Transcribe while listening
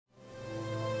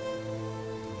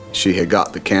she had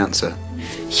got the cancer.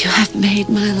 You have made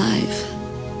my life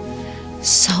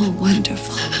so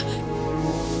wonderful.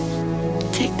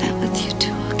 Take that with you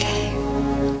too, okay?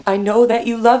 I know that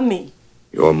you love me.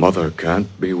 Your mother can't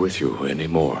be with you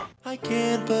anymore. I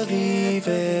can't believe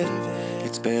it.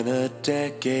 It's been a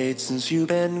decade since you've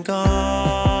been gone.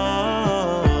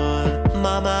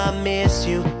 Mama, I miss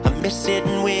you. I miss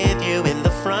sitting with you in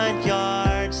the front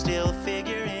yard, still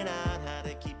figuring out how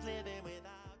to keep living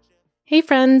without you. Hey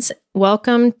friends,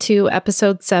 welcome to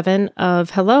episode 7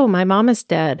 of Hello, My Mom is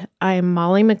Dead. I'm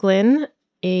Molly McGlynn,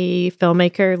 a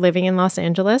filmmaker living in Los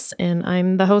Angeles, and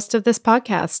I'm the host of this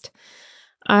podcast.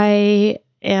 I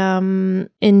am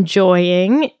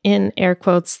enjoying, in air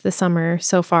quotes, the summer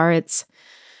so far. It's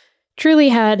truly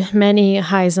had many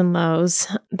highs and lows.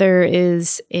 There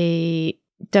is a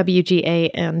WGA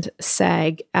and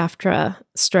SAG-AFTRA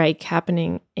strike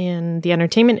happening in the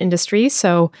entertainment industry,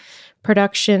 so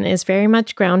production is very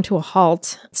much ground to a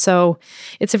halt. So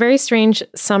it's a very strange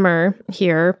summer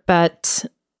here, but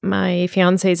my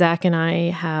fiance Zach and I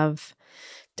have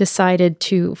decided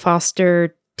to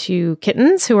foster 2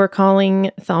 kittens who are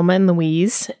calling Thelma and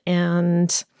Louise,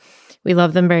 and we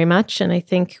love them very much, and I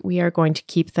think we are going to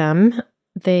keep them.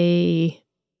 They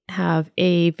have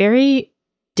a very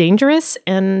dangerous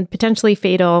and potentially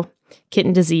fatal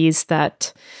kitten disease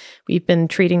that we've been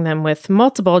treating them with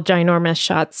multiple ginormous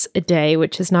shots a day,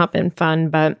 which has not been fun,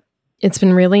 but it's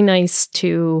been really nice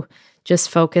to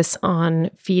just focus on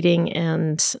feeding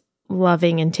and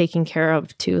loving and taking care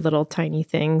of 2 little tiny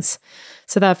things.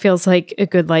 So that feels like a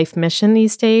good life mission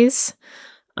these days.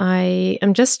 I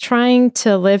am just trying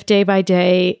to live day by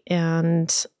day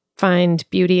and find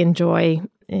beauty and joy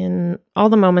in all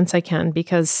the moments I can,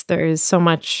 because there is so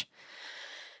much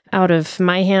out of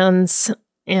my hands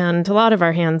and a lot of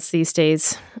our hands these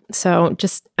days. So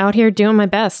just out here doing my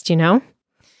best, you know?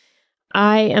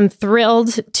 I am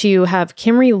thrilled to have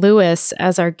Kimrie Lewis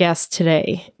as our guest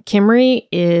today. Kimrie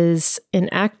is an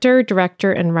actor,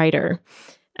 director, and writer.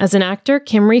 As an actor,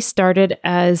 Kimrie started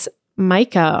as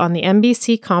Micah on the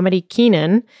NBC comedy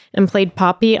Kenan and played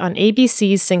Poppy on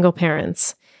ABC's Single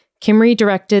Parents. Kimrie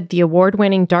directed the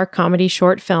award-winning dark comedy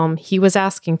short film He Was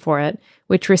Asking For It,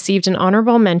 which received an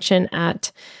honorable mention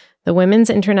at the Women's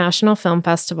International Film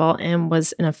Festival and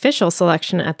was an official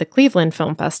selection at the Cleveland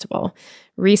Film Festival.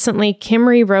 Recently,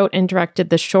 Kimrie wrote and directed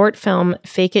the short film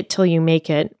Fake It Till You Make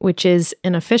It, which is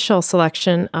an official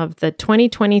selection of the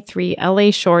 2023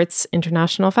 LA Shorts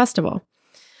International Festival.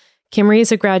 Kimrie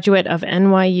is a graduate of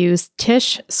NYU's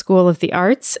Tisch School of the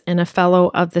Arts and a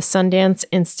fellow of the Sundance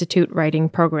Institute Writing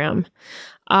Program.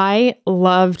 I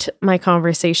loved my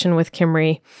conversation with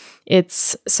Kimrie.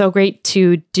 It's so great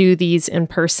to do these in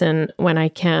person when I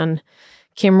can.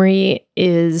 Kimrie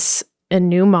is a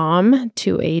new mom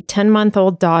to a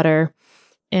 10-month-old daughter,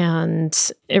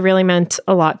 and it really meant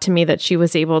a lot to me that she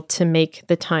was able to make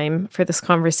the time for this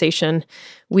conversation.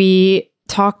 We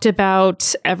talked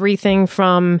about everything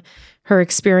from her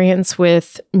experience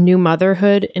with new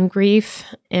motherhood and grief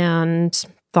and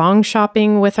thong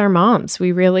shopping with our moms.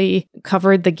 We really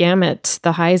covered the gamut,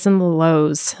 the highs and the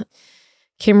lows.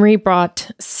 Kimrie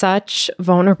brought such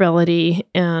vulnerability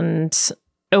and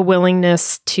a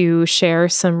willingness to share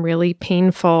some really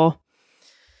painful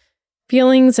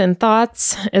feelings and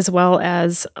thoughts, as well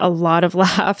as a lot of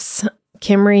laughs.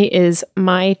 Kimrie is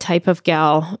my type of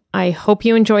gal. I hope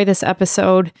you enjoy this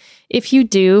episode. If you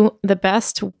do, the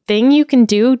best thing you can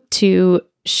do to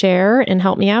share and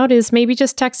help me out is maybe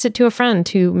just text it to a friend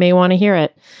who may want to hear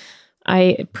it.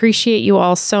 I appreciate you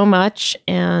all so much.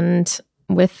 And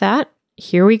with that,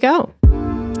 here we go.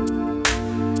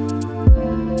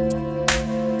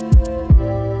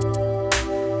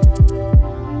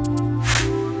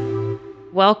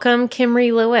 Welcome,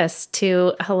 Kimrie Lewis,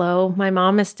 to Hello, My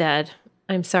Mom is Dead.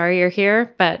 I'm sorry you're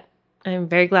here, but I'm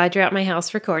very glad you're at my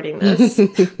house recording this.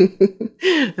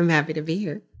 I'm happy to be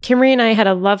here. Kimrie and I had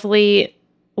a lovely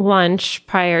lunch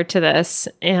prior to this,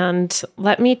 and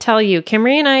let me tell you,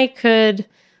 Kimrie and I could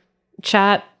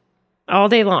chat all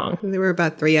day long. There were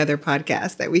about 3 other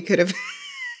podcasts that we could have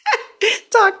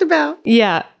talked about.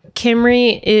 Yeah,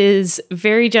 Kimrie is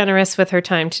very generous with her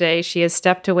time today. She has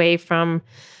stepped away from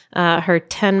her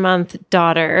 10-month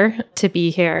daughter to be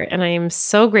here, and I am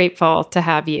so grateful to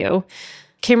have you.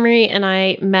 Kimrie and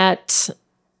I met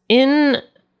in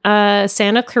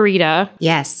Santa Clarita.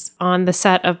 Yes. On the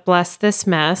set of Bless This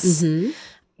Mess. Mm-hmm.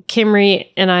 Kimrie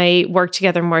and I worked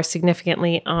together more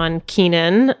significantly on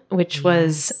Kenan, which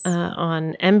was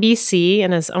on NBC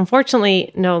and is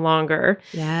unfortunately no longer.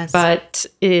 Yes. But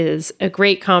is a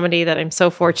great comedy that I'm so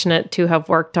fortunate to have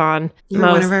worked on. You're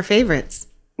one of our favorites.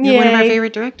 You're one of our Yay.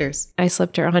 favorite directors. I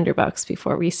slipped her $100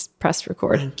 before we pressed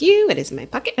record. Thank you. It is in my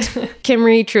pocket.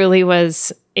 Kimrie truly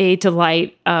was a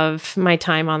delight of my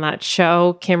time on that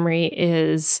show. Kimrie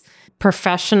is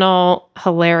professional,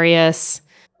 hilarious,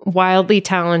 wildly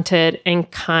talented, and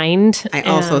kind. I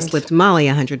also slipped Molly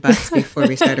 $100 before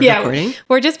we started recording.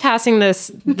 We're just passing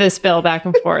this bill back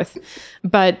and forth.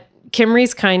 But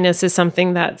Kimrie's kindness is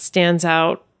something that stands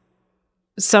out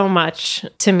so much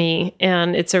to me,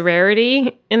 and it's a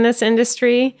rarity in this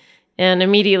industry. And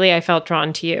immediately I felt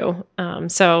drawn to you.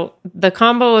 So the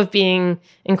combo of being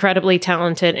incredibly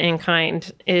talented and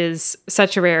kind is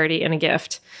such a rarity and a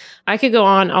gift. I could go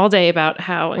on all day about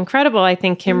how incredible I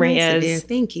think Kimrie Nice of you. is.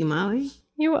 Thank you, Molly.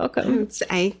 You're welcome.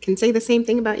 I can say the same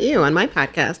thing about you on my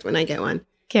podcast when I get one.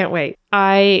 Can't wait.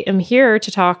 I am here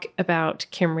to talk about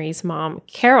Kimrie's mom,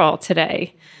 Carol,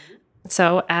 today.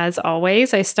 So, as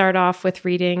always, I start off with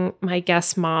reading my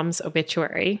guest mom's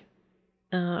obituary.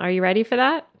 Are you ready for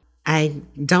that? I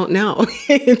don't know.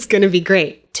 It's going to be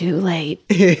great. Too late.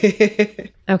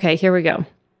 Okay, here we go.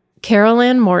 Carol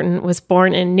Ann Morton was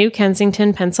born in New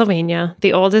Kensington, Pennsylvania,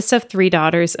 the oldest of 3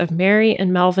 daughters of Mary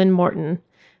and Melvin Morton.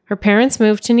 Her parents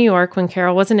moved to New York when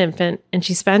Carol was an infant, and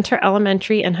she spent her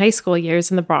elementary and high school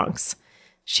years in the Bronx.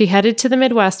 She headed to the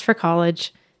Midwest for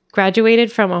college,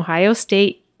 graduated from Ohio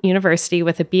State University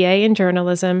with a BA in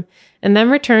journalism, and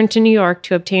then returned to New York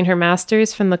to obtain her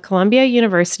master's from the Columbia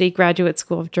University Graduate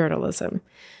School of Journalism.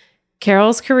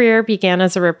 Carol's career began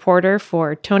as a reporter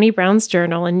for Tony Brown's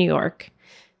Journal in New York.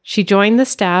 She joined the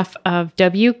staff of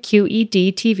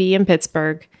WQED TV in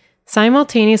Pittsburgh,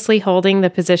 simultaneously holding the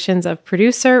positions of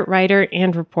producer, writer,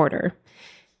 and reporter.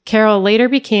 Carol later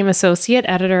became associate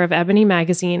editor of Ebony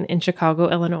magazine in Chicago,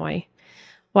 Illinois.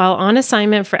 While on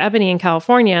assignment for Ebony in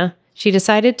California, she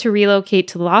decided to relocate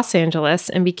to Los Angeles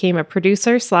and became a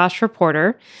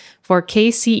producer/reporter for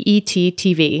KCET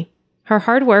TV. Her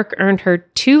hard work earned her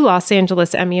 2 Los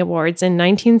Angeles Emmy Awards in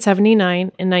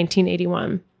 1979 and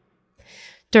 1981.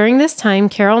 During this time,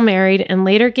 Carol married and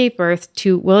later gave birth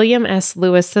to William S.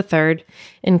 Lewis III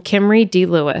and Kimrie D.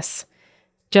 Lewis.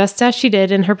 Just as she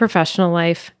did in her professional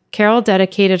life, Carol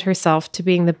dedicated herself to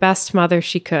being the best mother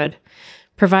she could,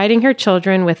 providing her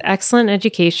children with excellent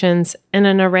educations and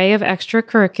an array of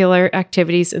extracurricular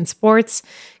activities in sports,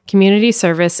 community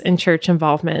service, and church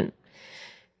involvement.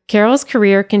 Carol's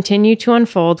career continued to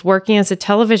unfold working as a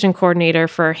television coordinator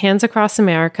for Hands Across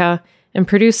America and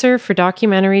producer for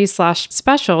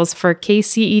documentaries/specials for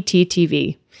KCET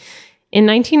TV. In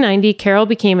 1990, Carol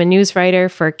became a news writer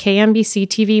for KMBC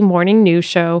TV morning news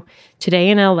show Today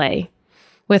in LA.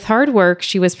 With hard work,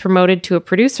 she was promoted to a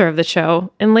producer of the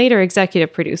show and later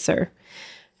executive producer.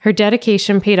 Her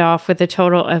dedication paid off with a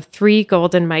total of 3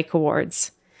 Golden Mike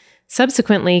Awards.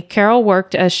 Subsequently, Carol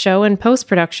worked as show and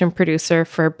post-production producer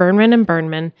for Burnman &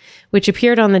 Burnman, which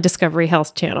appeared on the Discovery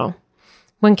Health Channel.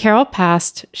 When Carol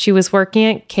passed, she was working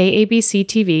at KABC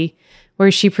TV,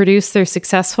 where she produced their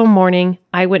successful morning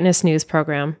eyewitness news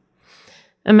program.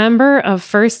 A member of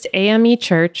First AME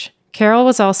Church, Carol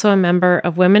was also a member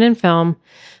of Women in Film,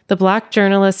 the Black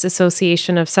Journalists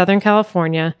Association of Southern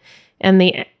California, and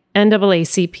the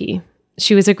NAACP.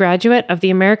 She was a graduate of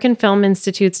the American Film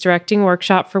Institute's Directing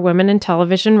Workshop for Women in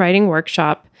Television Writing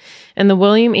Workshop and the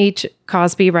William H.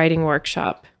 Cosby Writing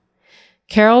Workshop.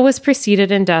 Carol was preceded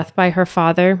in death by her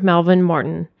father, Melvin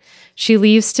Morton. She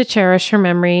leaves to cherish her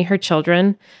memory her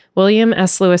children, William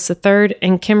S. Lewis III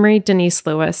and Kimrie Denise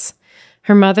Lewis,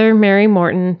 her mother, Mary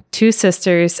Morton, 2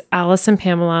 sisters, Alice and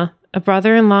Pamela, a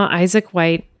brother-in-law, Isaac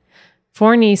White,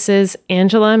 4 nieces,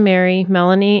 Angela, Mary,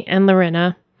 Melanie, and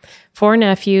Lorena, 4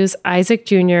 nephews, Isaac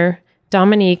Jr.,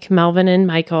 Dominique, Melvin, and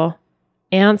Michael,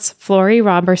 aunts, Flory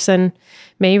Robertson,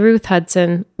 May Ruth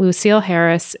Hudson, Lucille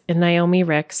Harris, and Naomi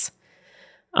Ricks,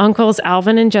 uncles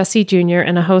Alvin and Jesse Jr.,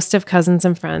 and a host of cousins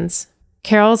and friends.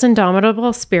 Carol's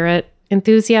indomitable spirit,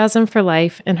 enthusiasm for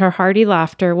life, and her hearty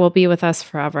laughter will be with us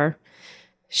forever.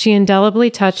 She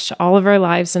indelibly touched all of our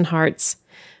lives and hearts.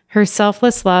 Her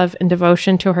selfless love and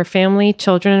devotion to her family,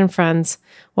 children, and friends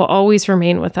will always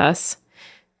remain with us.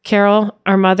 Carol,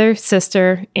 our mother,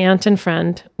 sister, aunt, and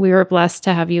friend, we were blessed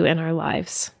to have you in our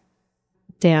lives.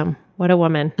 Damn, what a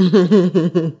woman.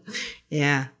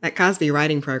 Yeah, that Cosby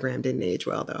writing program didn't age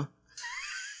well, though.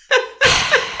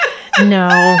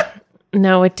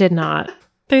 No, it did not.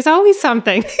 There's always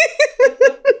something.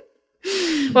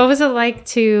 What was it like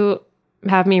to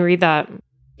have me read that?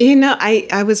 You know,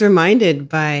 I was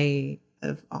reminded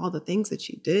of all the things that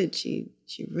she did. She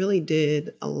really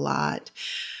did a lot.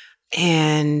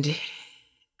 And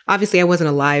obviously I wasn't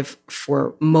alive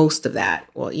for most of that.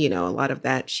 Well, you know, a lot of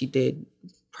that she did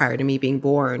prior to me being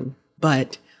born.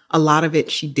 But a lot of it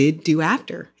she did do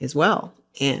after as well.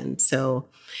 And so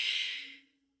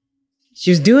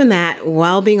she was doing that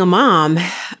while being a mom.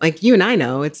 Like you and I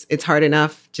know, it's hard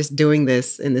enough just doing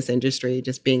this in this industry,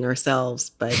 just being ourselves.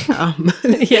 But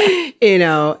Yeah. you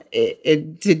know,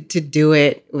 to do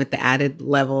it with the added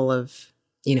level of,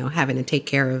 you know, having to take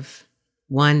care of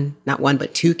not one,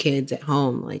 but two kids at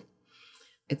home, like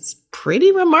it's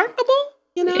pretty remarkable,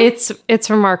 you know? It's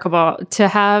remarkable to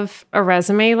have a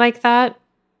resume like that.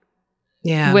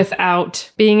 Yeah.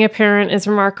 Without being a parent is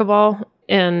remarkable.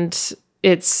 And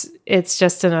it's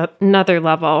just another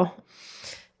level.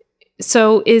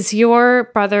 So is your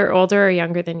brother older or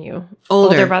younger than you?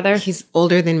 Older brother? He's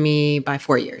older than me by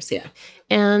 4 years, yeah.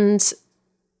 And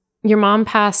your mom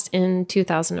passed in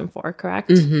 2004, correct?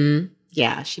 Mm-hmm.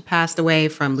 Yeah, she passed away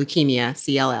from leukemia,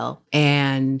 CLL.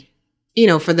 And, you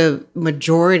know, for the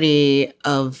majority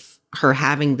of her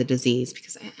having the disease,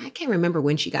 because I can't remember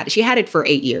when she got it. She had it for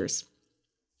 8 years.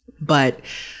 But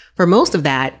for most of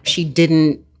that, she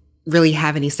didn't really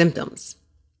have any symptoms.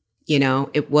 You know,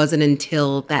 it wasn't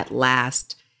until that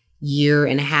last year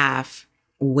and a half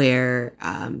where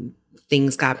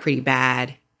things got pretty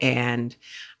bad. And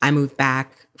I moved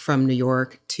back from New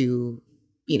York to,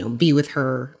 you know, be with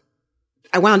her.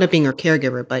 I wound up being her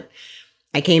caregiver, but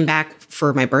I came back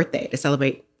for my birthday to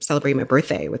celebrate my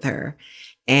birthday with her.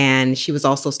 And she was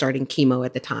also starting chemo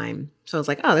at the time. So I was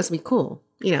like, oh, this will be cool.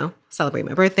 You know, celebrate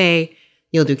my birthday.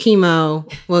 You'll do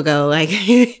chemo. We'll go like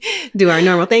do our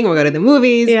normal thing. We'll go to the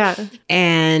movies. Yeah.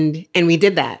 And we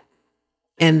did that.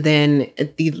 And then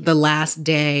at the last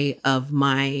day of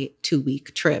my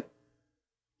 2-week trip,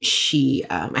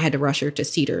 I had to rush her to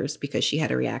Cedars because she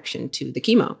had a reaction to the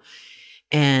chemo.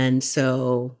 And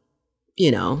so,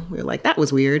 you know, we were like, that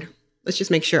was weird. Let's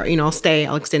just make sure, you know,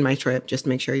 I'll extend my trip just to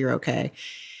make sure you're okay.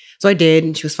 So I did,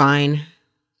 and she was fine.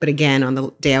 But again, on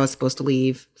the day I was supposed to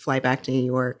leave, fly back to New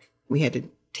York, we had to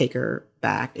take her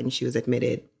back, and she was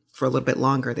admitted for a little bit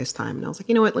longer this time. And I was like,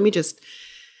 you know what, let me just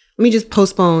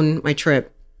postpone my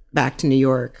trip back to New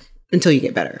York until you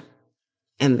get better.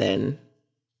 And then,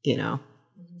 you know,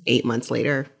 8 months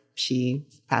later, she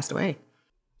passed away.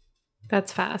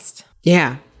 That's fast.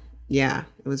 Yeah. Yeah.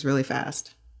 It was really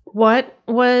fast. What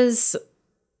was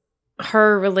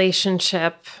her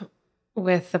relationship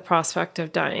with the prospect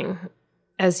of dying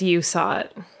as you saw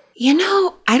it? You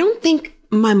know, I don't think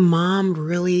my mom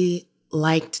really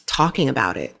liked talking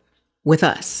about it with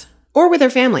us or with her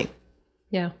family.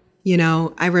 Yeah. You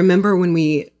know, I remember when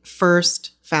we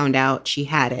first found out she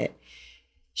had it,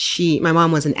 my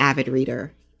mom was an avid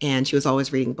reader and she was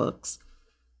always reading books.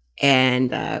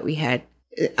 And we had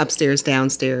upstairs,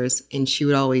 downstairs, and she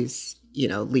would always, you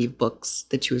know, leave books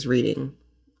that she was reading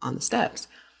on the steps.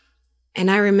 And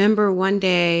I remember one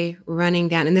day running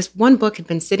down, and this one book had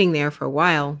been sitting there for a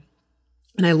while.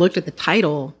 And I looked at the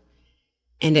title,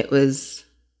 and it was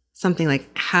something like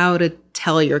How to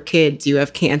Tell Your Kids You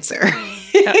Have Cancer.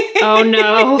 Oh,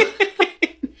 no.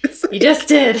 You just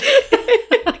did.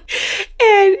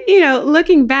 And, you know,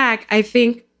 looking back, I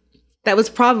think that was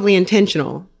probably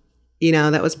intentional. You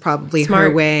know, that was probably Smart.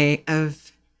 her way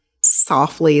of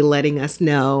softly letting us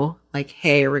know, like,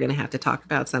 hey, we're going to have to talk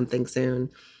about something soon.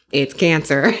 It's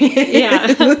cancer.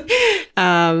 Yeah.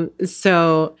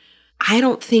 So I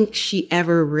don't think she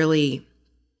ever really,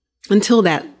 until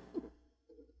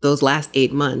those last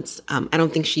 8 months, I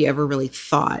don't think she ever really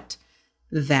thought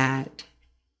that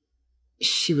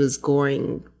she was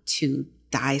going to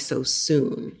die so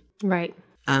soon. Right.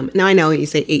 Now I know you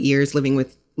say 8 years living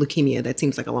with leukemia, that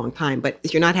seems like a long time, but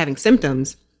if you're not having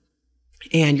symptoms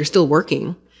and you're still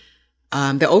working,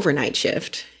 the overnight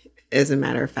shift, as a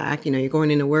matter of fact, you know, you're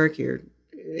going into work, you're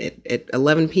at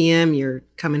 11 p.m., you're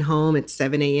coming home at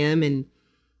 7 a.m. and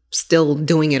still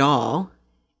doing it all.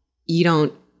 I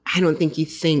don't think you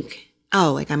think,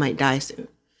 oh, like I might die soon.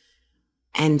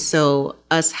 And so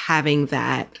us having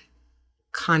that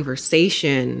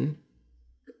conversation,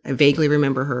 I vaguely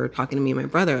remember her talking to me and my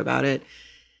brother about it.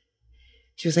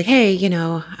 She was like, hey,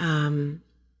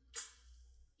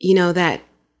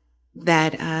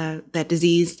 that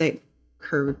disease that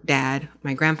her dad,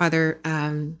 my grandfather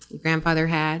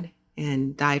had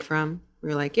and died from. We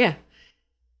were like, yeah.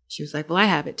 She was like, well, I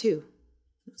have it too.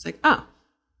 I was like, oh,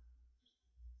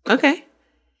 okay.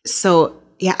 So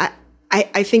yeah,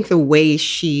 I think the way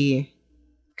she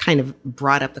kind of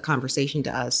brought up the conversation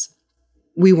to us,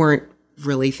 we weren't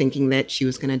really thinking that she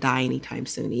was going to die anytime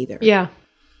soon either. Yeah.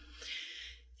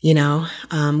 You know,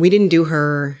 we didn't do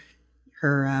her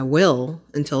will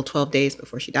until 12 days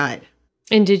before she died.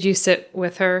 And did you sit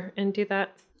with her and do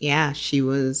that? Yeah, she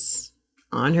was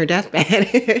on her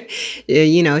deathbed.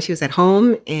 You know, she was at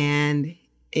home and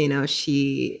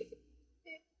she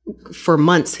for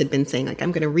months had been saying, like,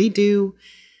 I'm going to redo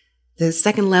the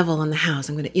second level on the house.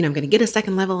 I'm going to get a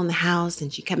second level on the house.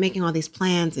 And she kept making all these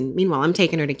plans. And meanwhile, I'm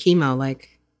taking her to chemo.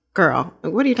 Like, girl,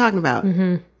 what are you talking about?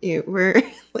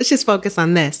 Let's just focus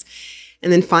on this.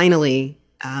 And then finally,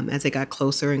 as it got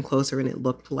closer and closer and it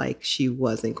looked like she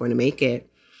wasn't going to make it,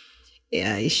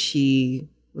 she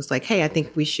was like, hey, I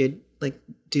think we should like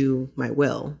do my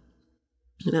will.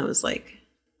 And I was like,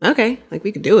 okay, like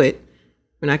we could do it.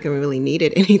 We're not going to really need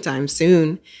it anytime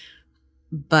soon.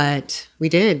 But we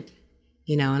did,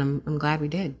 and I'm glad we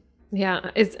did.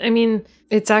 Yeah.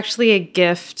 It's actually a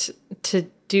gift to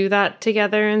do that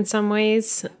together in some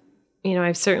ways.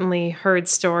 I've certainly heard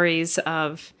stories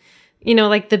of,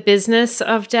 like the business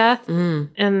of death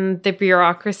and the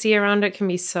bureaucracy around it can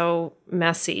be so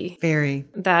messy. Very.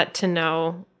 That to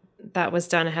know that was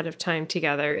done ahead of time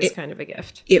together is kind of a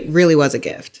gift. It really was a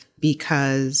gift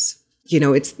because,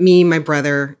 it's me, my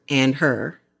brother, and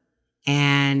her.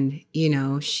 And,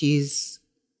 she's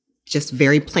just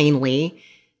very plainly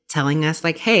telling us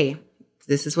like, hey,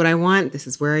 this is what I want. This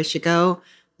is where I should go.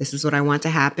 This is what I want to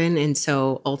happen. And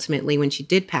so ultimately when she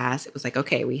did pass, it was like,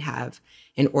 okay, we have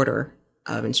an order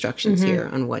of instructions here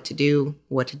on what to do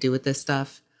with this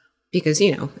stuff. Because,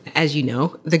 as you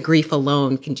know, the grief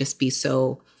alone can just be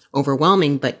so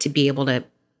overwhelming, but to be able to,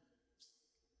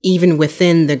 even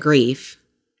within the grief,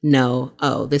 know,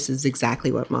 oh, this is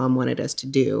exactly what mom wanted us to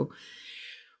do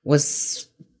was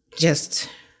just,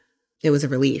 it was a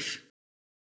relief.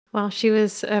 Well, she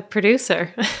was a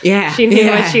producer. Yeah. She knew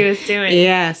what she was doing.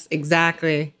 Yes,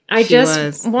 exactly. I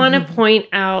just want to point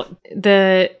out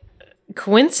the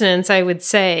coincidence, I would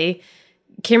say.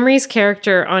 Kimrie's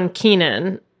character on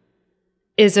Kenan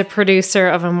is a producer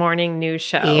of a morning news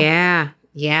show.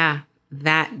 Yeah.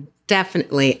 That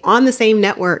definitely on the same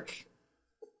network,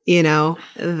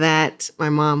 that my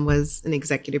mom was an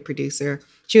executive producer.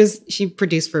 She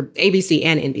produced for ABC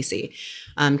and NBC.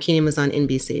 Kenan was on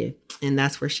NBC, and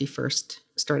that's where she first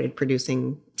started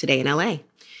producing Today in LA.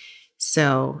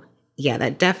 So yeah,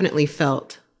 that definitely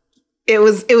felt, it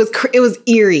was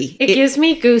eerie. It gives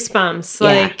me goosebumps.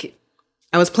 Yeah. Like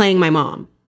I was playing my mom.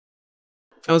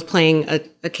 I was playing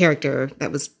a character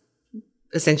that was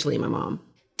essentially my mom.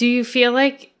 Do you feel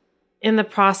like in the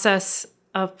process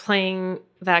of playing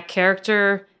that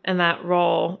character and that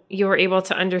role, you were able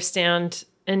to understand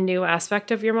a new aspect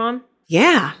of your mom?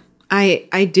 Yeah,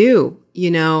 I do.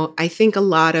 I think a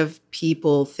lot of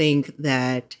people think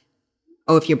that,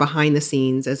 oh, if you're behind the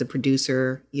scenes as a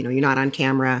producer, you're not on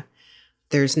camera,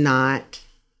 there's not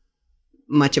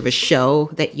much of a show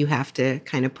that you have to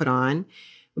kind of put on.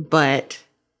 But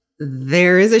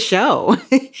there is a show.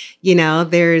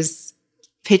 There's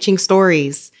pitching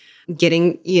stories,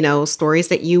 getting, stories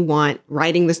that you want,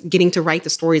 getting to write the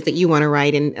stories that you want to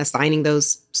write and assigning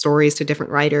those stories to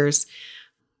different writers,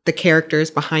 the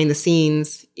characters behind the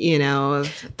scenes,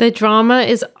 The drama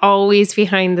is always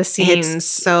behind the scenes. It's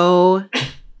so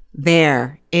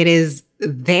there. It is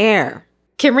there.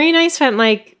 Kimrie and I spent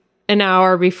like an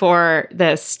hour before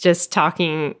this just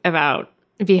talking about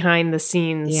behind the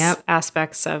scenes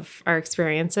aspects of our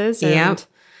experiences. And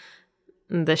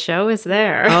the show is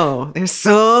there. Oh, there's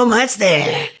so much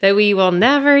there that we will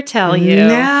never tell you.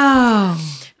 No.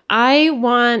 I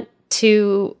want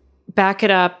to back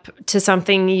it up to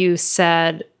something you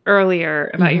said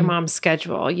earlier about your mom's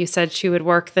schedule. You said she would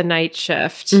work the night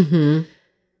shift.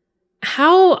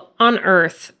 How on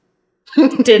earth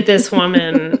did this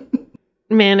woman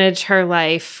manage her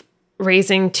life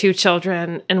raising 2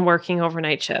 children and working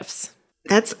overnight shifts?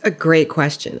 That's a great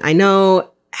question. I know,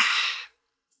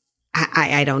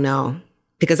 I don't know,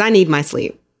 because I need my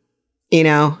sleep.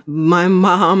 My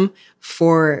mom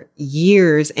for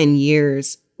years and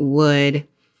years would,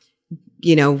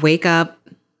 wake up,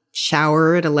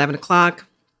 shower at 11 o'clock,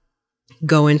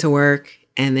 go into work,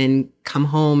 and then come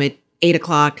home at 8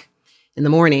 o'clock in the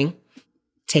morning,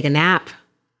 take a nap,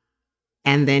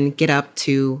 and then get up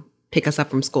to pick us up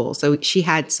from school. So she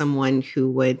had someone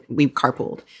we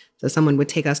carpooled. So someone would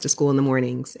take us to school in the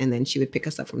mornings, and then she would pick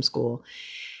us up from school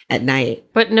at night.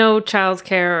 But no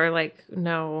childcare or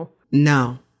no.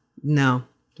 No.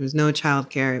 There was no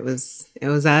childcare. It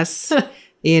was us.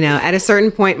 At a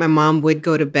certain point, my mom would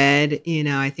go to bed.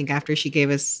 I think after she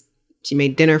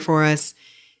made dinner for us,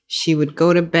 she would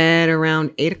go to bed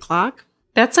around 8 o'clock.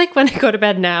 That's like when I go to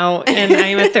bed now, and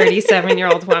I'm a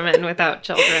 37-year-old woman without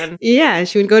children. Yeah,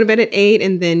 she would go to bed at 8,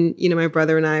 and then, my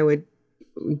brother and I would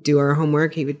do our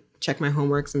homework. He would check my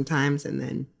homework sometimes, and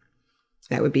then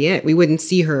that would be it. We wouldn't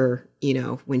see her,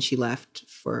 when she left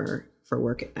for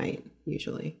work at night,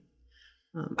 usually.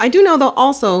 I do know, though,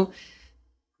 also,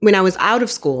 when I was out of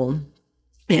school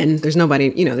and there's nobody,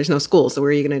 there's no school. So what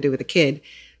are you going to do with a kid?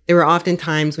 There were often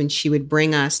times when she would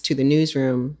bring us to the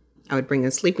newsroom. I would bring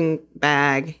a sleeping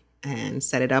bag and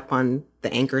set it up on the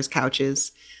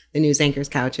news anchors'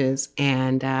 couches.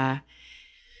 And, I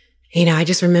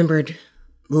just remembered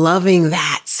loving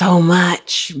that so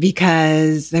much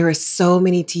because there were so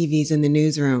many TVs in the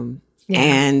newsroom. Yeah.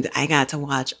 And I got to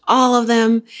watch all of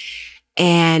them.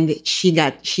 And she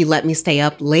let me stay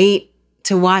up late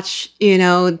to watch,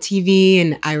 TV.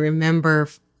 And I remember,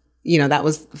 that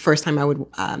was the first time I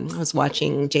was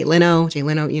watching Jay Leno,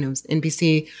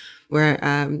 NBC,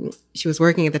 where she was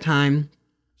working at the time.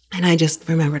 And I just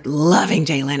remembered loving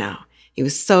Jay Leno. He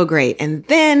was so great. And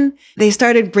then they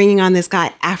started bringing on this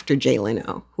guy after Jay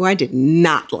Leno, who I did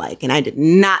not like. And I did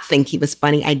not think he was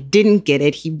funny. I didn't get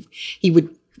it. He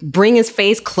would bring his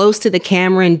face close to the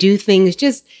camera and do things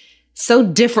just so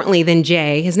differently than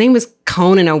Jay. His name was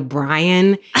Conan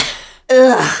O'Brien.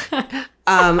 Ugh.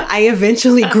 I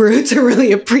eventually grew to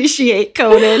really appreciate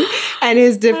Conan and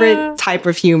his different type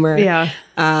of humor. Yeah.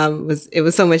 It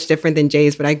was so much different than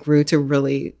Jay's, but I grew to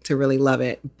really love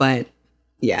it. But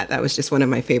yeah, that was just one of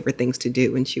my favorite things to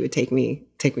do when she would take me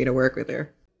to work with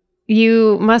her.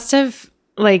 You must have,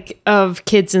 of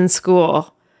kids in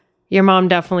school, your mom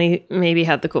definitely maybe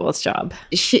had the coolest job.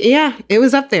 Yeah, it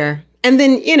was up there. And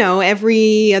then,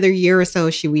 every other year or so,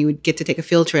 we would get to take a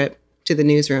field trip to the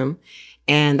newsroom.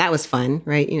 And that was fun,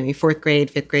 right? Your fourth grade,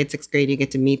 fifth grade, sixth grade, you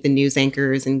get to meet the news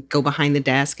anchors and go behind the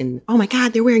desk. And, oh my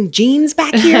God, they're wearing jeans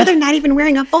back here. They're not even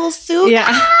wearing a full suit. Yeah.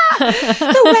 The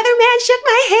weatherman shook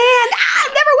my hand.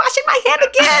 I'm never washing my hand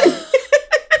again.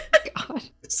 God,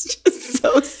 it's just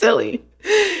so silly.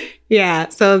 Yeah.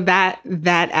 So that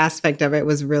aspect of it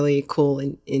was really cool.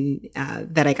 And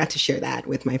that I got to share that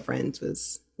with my friends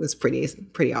was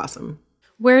pretty awesome.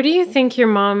 Where do you think your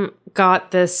mom got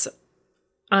this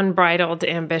unbridled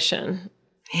ambition?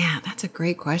 Yeah, that's a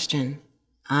great question.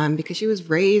 Because she was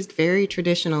raised very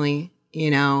traditionally,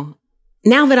 Now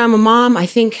that I'm a mom, I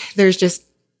think there's just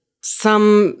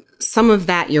some of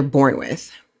that you're born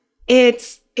with.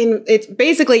 It's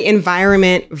basically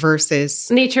environment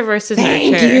versus nature versus nurture.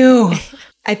 Thank you.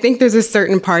 I think there's a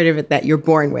certain part of it that you're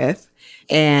born with.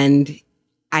 And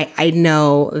I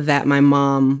know that my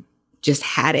mom just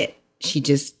had it. She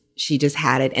just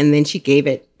had it. And then she gave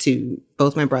it to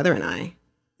both my brother and I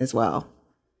as well.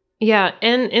 Yeah.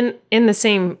 And in the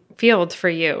same field for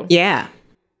you. Yeah.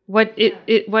 What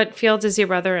field is your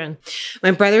brother in?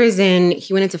 My brother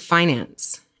he went into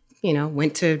finance,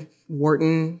 went to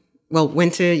Wharton,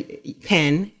 went to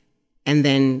Penn and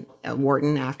then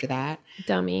Wharton after that.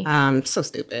 Dummy. So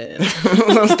stupid.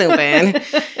 So stupid.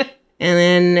 And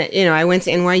then, I went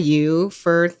to NYU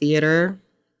for theater.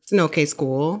 It's an okay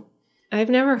school. I've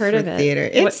never heard of it.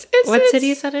 Theater. What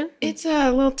city is that in? It's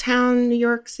a little town, New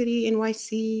York City,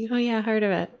 NYC. Oh yeah, heard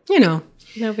of it.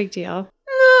 No big deal.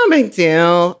 No big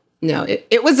deal. No,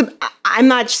 it was. I'm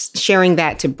not sharing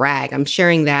that to brag. I'm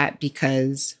sharing that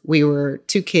because we were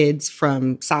two kids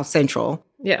from South Central.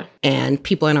 Yeah. And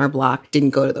people in our block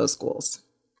didn't go to those schools.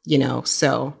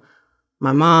 So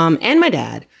my mom and my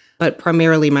dad, but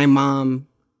primarily my mom,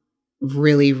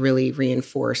 really, really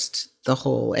reinforced the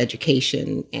whole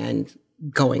education and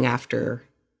going after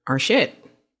our shit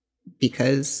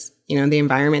because, the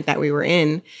environment that we were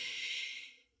in,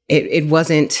 it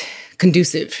wasn't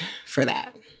conducive for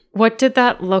that. What did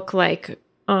that look like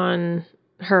on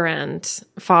her end,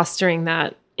 fostering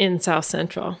that in South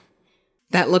Central?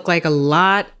 That looked like a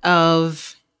lot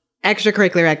of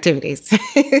extracurricular activities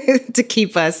to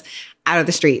keep us out of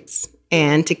the streets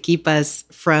and to keep us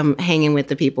from hanging with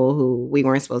the people who we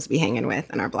weren't supposed to be hanging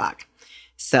with on our block.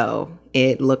 So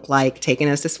it looked like taking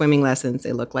us to swimming lessons.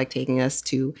 It looked like taking us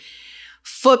to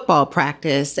football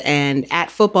practice. And at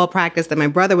football practice that my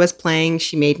brother was playing,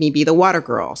 she made me be the water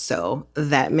girl. So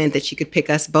that meant that she could pick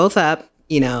us both up,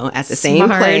 at the same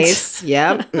place.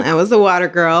 Yep. I was the water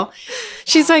girl.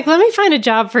 She's like, let me find a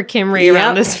job for Kimrie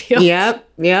around this field. Yep.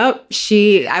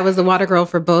 I was the water girl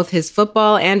for both his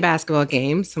football and basketball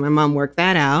games. So my mom worked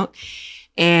that out.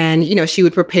 And, she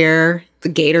would prepare the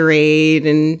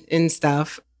Gatorade and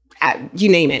stuff. You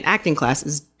name it. Acting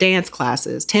classes, dance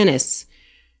classes, tennis.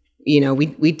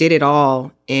 We did it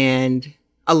all. And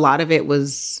a lot of it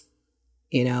was,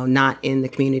 not in the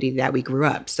community that we grew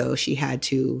up. So she had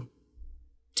to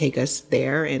take us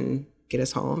there and get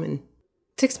us home. And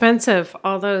it's expensive,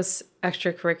 all those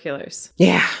extracurriculars.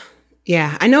 Yeah.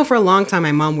 I know for a long time,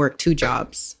 my mom worked 2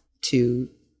 jobs to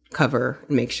cover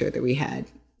and make sure that we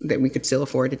could still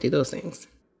afford to do those things.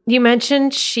 You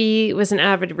mentioned she was an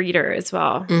avid reader as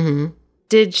well. Mm-hmm.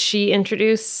 Did she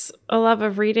introduce a love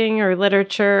of reading or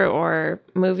literature or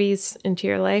movies into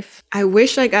your life? I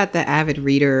wish I got the avid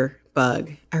reader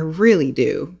bug. I really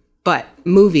do. But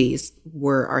movies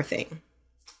were our thing.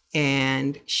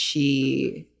 And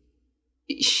she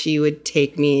would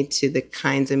take me to the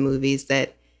kinds of movies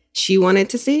that she wanted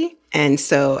to see. And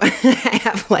so I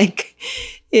have like,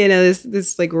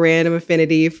 this like random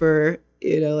affinity for,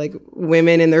 like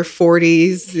women in their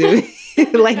 40s.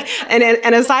 Like,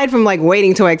 and aside from like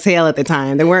Waiting to Exhale at the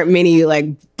time, there weren't many like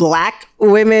Black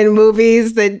women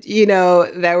movies that,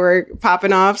 that were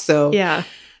popping off. So yeah,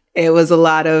 it was a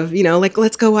lot of, like,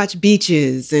 let's go watch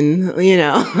Beaches and,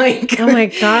 like. Oh my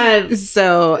God.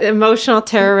 So emotional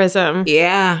terrorism.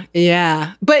 Yeah.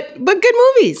 But good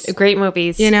movies. Great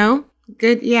movies.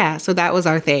 Good. Yeah. So that was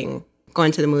our thing.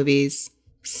 Going to the movies,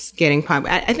 getting pop.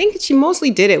 I think she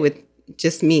mostly did it with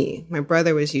just me. My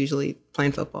brother was usually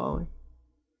playing football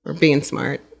or being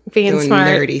smart. Doing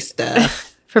nerdy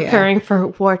stuff. Preparing for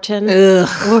Wharton.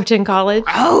 Ugh. Wharton College.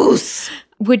 Gross.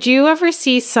 Would you ever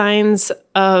see signs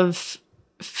of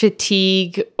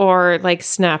fatigue or like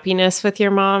snappiness with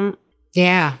your mom?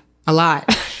 Yeah, a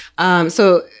lot.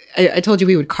 So I told you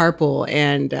we would carpool,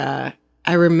 and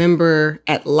I remember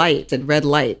at red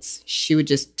lights, she would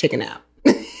just take a nap.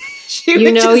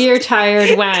 You're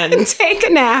tired when? Take a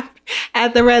nap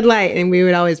at the red light. And we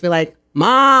would always be like,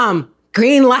 Mom,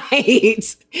 green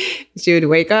lights. She would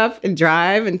wake up and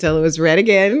drive until it was red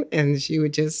again. And she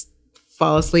would just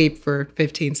fall asleep for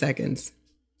 15 seconds.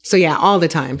 So yeah, all the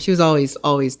time. She was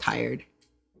always tired.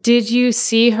 Did you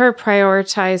see her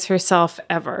prioritize herself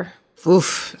ever?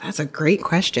 Oof, that's a great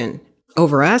question.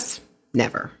 Over us?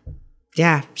 Never.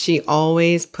 Yeah, she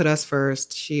always put us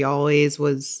first. She always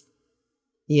was,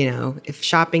 if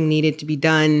shopping needed to be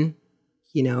done,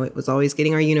 it was always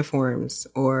getting our uniforms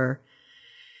or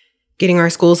getting our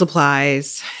school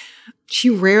supplies. She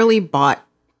rarely bought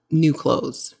new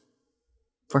clothes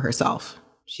for herself.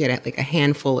 She had like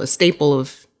a staple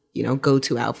of,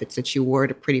 go-to outfits that she wore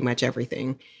to pretty much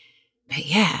everything. But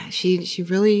yeah, she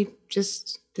really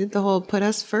just did the whole put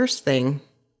us first thing.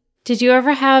 Did you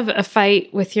ever have a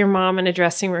fight with your mom in a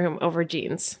dressing room over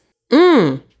jeans?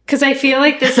 Because I feel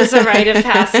like this is a rite of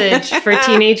passage for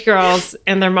teenage girls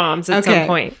and their moms at some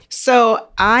point. So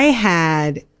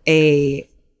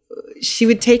she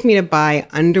would take me to buy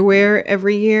underwear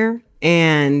every year,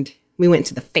 and we went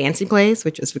to the fancy place,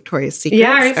 which was Victoria's Secret.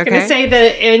 Yeah, I was going to say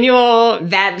the annual...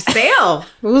 That sale.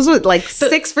 It was like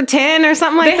 6 for $10 or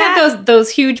something like that. They had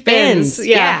those huge bins.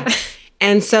 Yeah.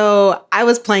 And so I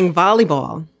was playing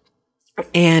volleyball,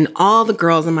 and all the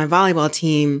girls on my volleyball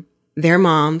team, their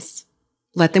moms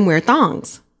let them wear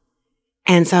thongs.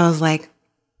 And so I was like,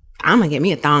 I'm going to get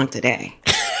me a thong today.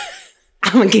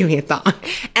 I'm going to give me a thong.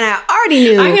 And I already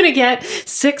knew. I'm going to get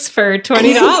 6 for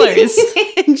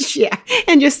 $20.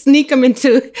 and just sneak them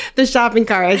into the shopping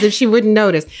cart as if she wouldn't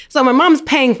notice. So my mom's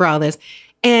paying for all this.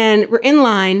 And we're in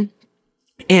line,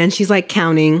 and she's like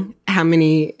counting how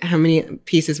many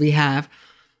pieces we have.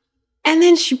 And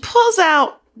then she pulls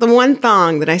out the one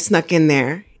thong that I snuck in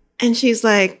there. And she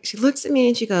looks at me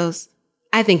and she goes,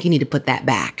 I think you need to put that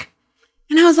back.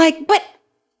 And I was like, but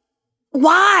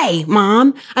why,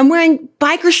 Mom? I'm wearing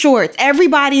biker shorts.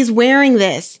 Everybody's wearing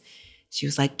this. She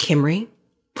was like, Kimrie,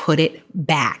 put it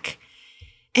back.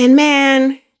 And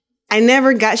man,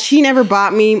 she never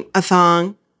bought me a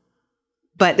thong.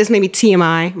 But this may be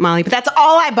TMI, Molly, but that's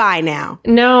all I buy now.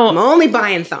 No. I'm only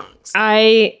buying thongs.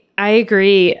 I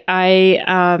agree. I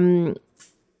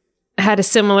had a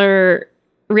similar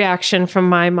reaction from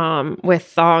my mom with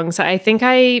thongs. I think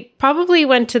I probably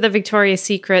went to the Victoria's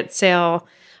Secret sale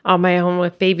on my own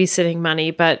with babysitting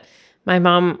money, but my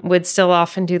mom would still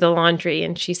often do the laundry,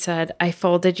 and she said, I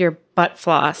folded your butt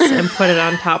floss and put it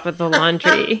on top of the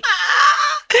laundry.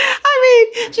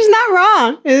 I mean, she's not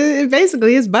wrong. It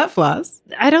basically is butt floss.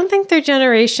 I don't think their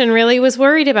generation really was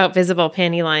worried about visible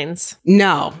panty lines.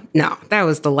 No. That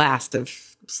was the last of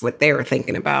what they were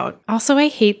thinking about. Also, I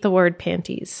hate the word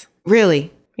panties.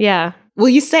 Really? Yeah. Well,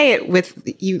 you say it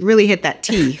you really hit that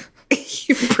T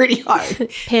pretty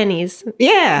hard. Panties.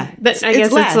 Yeah. I guess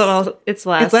it's less. It's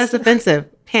less offensive.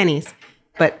 Panties.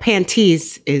 But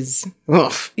panties is,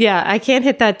 oof. Yeah, I can't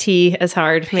hit that T as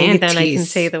hard. Maybe then I can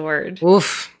say the word.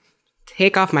 Oof.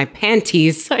 Take off my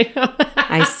panties. I know.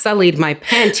 I sullied my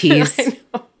panties. I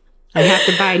know. I have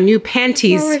to buy new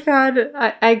panties. Oh my God.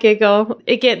 I giggle.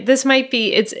 Again,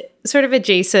 it's sort of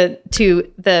adjacent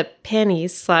to the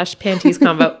panties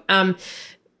combo. I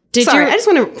just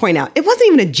want to point out, it wasn't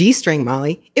even a G-string,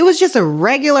 Molly. It was just a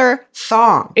regular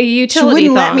thong. A utility thong. She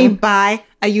wouldn't let me buy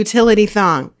a utility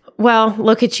thong. Well,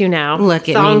 look at you now. Look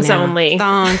at Thongs me now. only.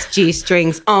 Thongs,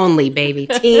 G-strings only, baby.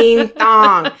 Team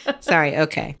thong. Sorry,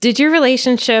 okay. Did your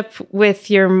relationship with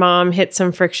your mom hit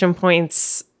some friction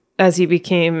points as you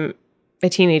became a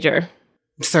teenager?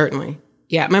 Certainly.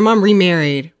 Yeah, my mom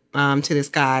remarried to this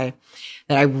guy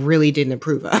that I really didn't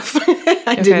approve of.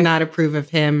 I did not approve of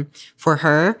him for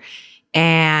her.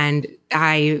 And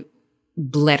I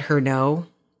let her know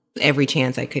every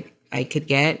chance I could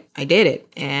get. I did it.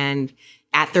 And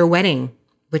at their wedding,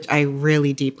 which I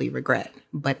really deeply regret,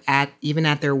 but even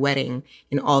at their wedding,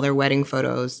 in all their wedding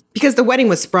photos, because the wedding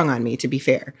was sprung on me, to be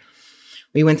fair.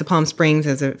 We went to Palm Springs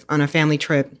on a family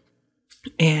trip.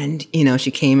 And,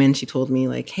 she came in, she told me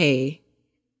like, hey,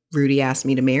 Rudy asked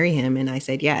me to marry him. And I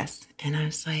said, yes. And I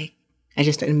was like, I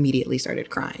just immediately started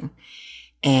crying.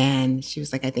 And she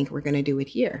was like, I think we're going to do it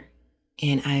here.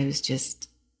 And I was just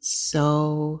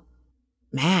so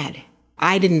mad.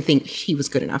 I didn't think he was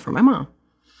good enough for my mom.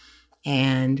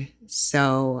 And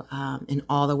so in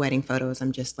all the wedding photos,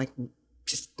 I'm just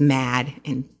mad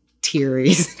and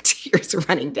tears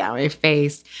running down my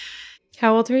face.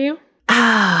 How old were you?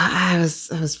 I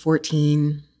was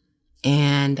 14.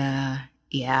 And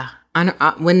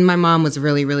when my mom was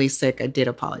really, really sick, I did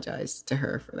apologize to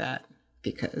her for that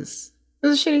because it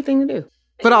was a shitty thing to do.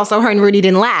 But also her and Rudy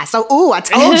didn't last. So, I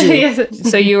told you. Yes.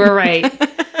 So you were right.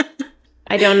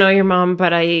 I don't know your mom,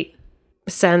 but I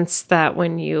sense that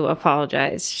when you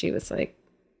apologized, she was like,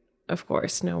 of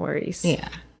course, no worries. Yeah,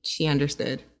 she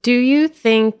understood. Do you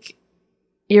think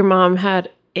your mom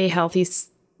had a healthy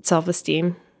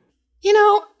self-esteem?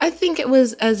 I think it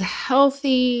was as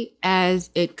healthy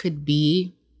as it could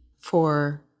be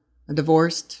for a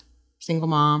divorced single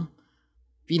mom,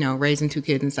 raising 2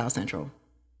 kids in South Central.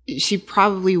 She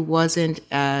probably wasn't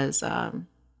as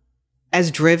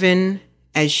driven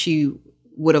as she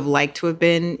would have liked to have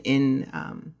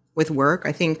been with work.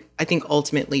 I think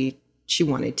ultimately she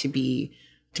wanted to be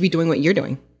doing what you're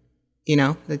doing.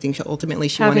 I think she wanted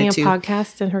to having a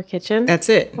podcast in her kitchen. That's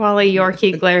it. While a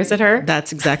Yorkie glares at her.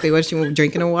 That's exactly what she was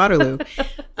drinking in Waterloo.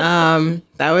 That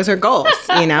was her goals.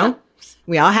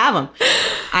 We all have them.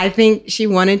 I think she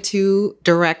wanted to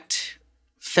direct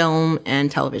film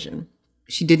and television.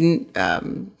 She didn't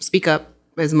speak up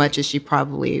as much as she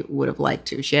probably would have liked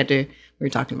to. She had to. We were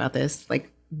talking about this,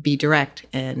 like be direct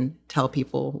and tell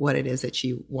people what it is that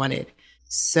she wanted.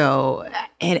 So,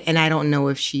 and I don't know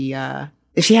if she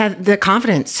had the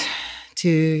confidence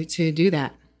to do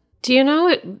that. Do you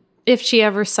know if she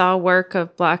ever saw work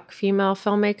of Black female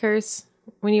filmmakers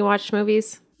when you watched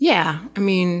movies? Yeah. I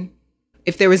mean,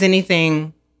 if there was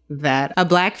anything that a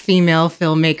Black female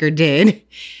filmmaker did,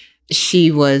 she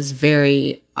was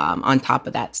very on top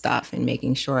of that stuff and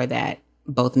making sure that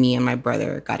both me and my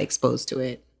brother got exposed to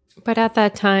it. But at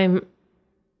that time,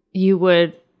 you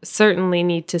would certainly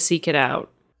need to seek it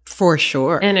out. For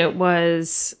sure. And it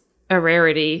was a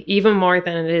rarity, even more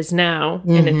than it is now.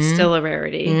 Mm-hmm. And it's still a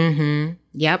rarity. Mm-hmm.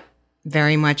 Yep,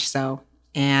 very much so.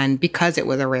 And because it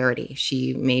was a rarity,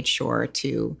 she made sure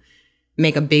to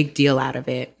make a big deal out of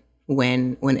it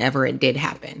whenever it did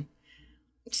happen.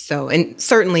 So, and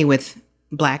certainly with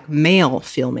Black male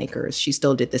filmmakers, she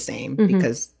still did the same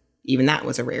because even that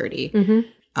was a rarity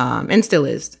and still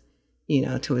is,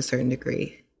 to a certain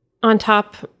degree. On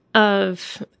top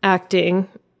of acting,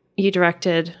 you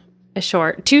directed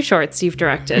two shorts you've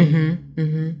directed.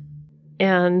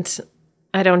 And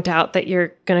I don't doubt that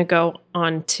you're going to go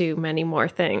on to many more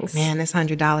things. Man, this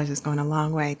 $100 is going a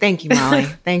long way. Thank you, Molly.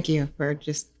 Thank you for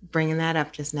just bringing that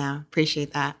up just now.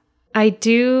 Appreciate that. I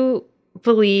do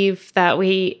believe that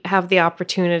we have the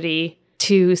opportunity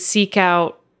to seek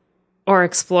out or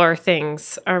explore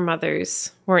things our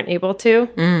mothers weren't able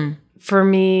to. For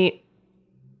me,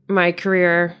 my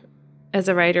career as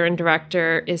a writer and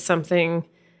director is something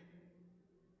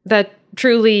that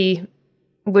truly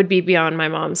would be beyond my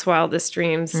mom's wildest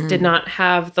dreams, did not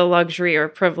have the luxury or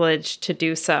privilege to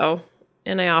do so.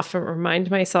 And I often remind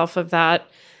myself of that,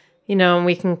 and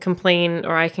we can complain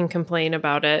or I can complain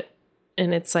about it.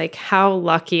 And it's like how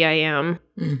lucky I am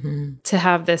to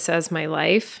have this as my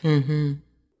life. And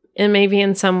maybe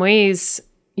in some ways,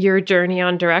 your journey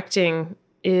on directing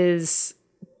is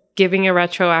giving a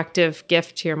retroactive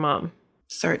gift to your mom.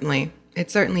 Certainly. It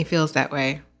certainly feels that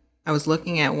way. I was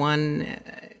looking at one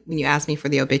when you asked me for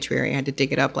the obituary. I had to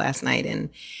dig it up last night, and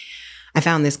I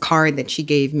found this card that she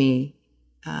gave me.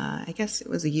 I guess it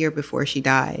was a year before she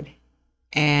died.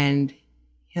 And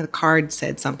the card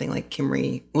said something like,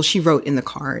 Kimrie. Well, she wrote in the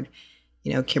card,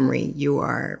 Kimrie, you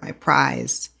are my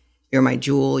prize. You're my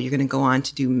jewel. You're going to go on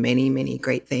to do many, many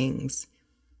great things.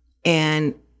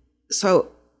 And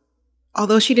so,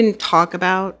 although she didn't talk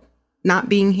about not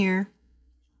being here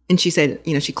And she said,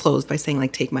 she closed by saying,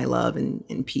 like, take my love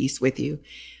and peace with you.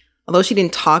 Although she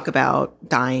didn't talk about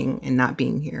dying and not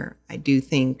being here, I do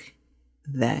think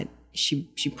that she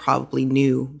probably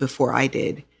knew before I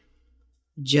did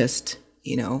just,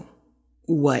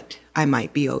 what I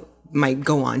might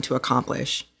go on to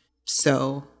accomplish.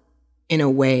 So in a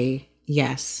way,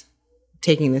 yes,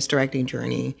 taking this directing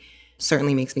journey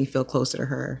certainly makes me feel closer to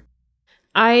her.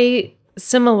 I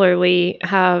similarly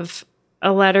have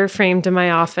a letter framed in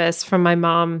my office from my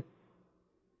mom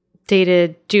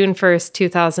dated June 1st,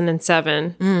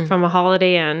 2007, from a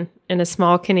Holiday Inn in a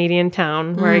small Canadian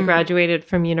town where I graduated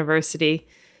from university.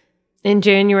 In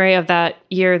January of that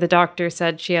year, the doctor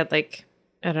said she had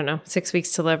 6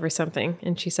 weeks to live or something.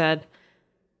 And she said,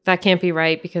 that can't be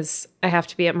right because I have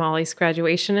to be at Molly's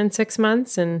graduation in 6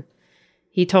 months. And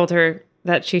he told her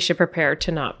that she should prepare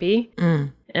to not be.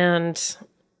 And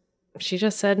she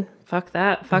just said, fuck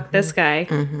that. Fuck this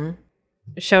guy.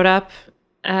 Showed up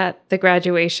at the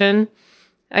graduation.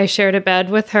 I shared a bed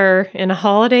with her in a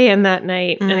Holiday Inn that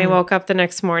night. And I woke up the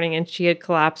next morning and she had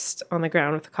collapsed on the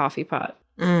ground with a coffee pot.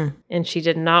 And she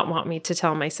did not want me to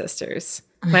tell my sisters,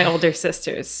 my older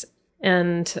sisters.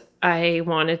 And I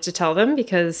wanted to tell them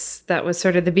because that was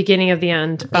sort of the beginning of the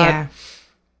end. But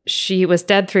she was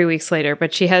dead 3 weeks later.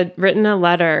 But she had written a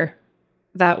letter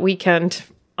that weekend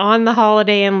on the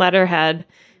Holiday Inn letterhead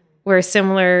where,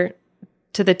 similar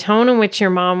to the tone in which your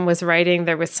mom was writing,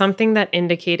 there was something that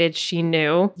indicated she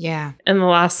knew. Yeah. And the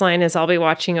last line is, I'll be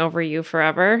watching over you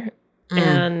forever.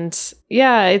 And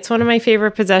yeah, it's one of my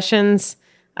favorite possessions.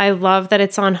 I love that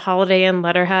it's on Holiday Inn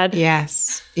letterhead.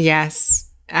 Yes.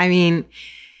 I mean,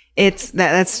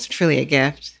 that's truly a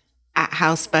gift.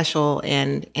 How special,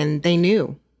 and they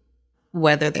knew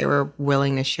whether they were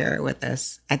willing to share it with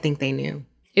us. I think they knew.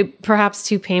 It perhaps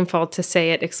too painful to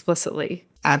say it explicitly.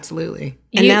 Absolutely.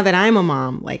 And now that I'm a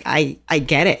mom, I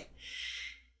get it.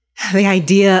 The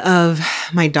idea of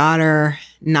my daughter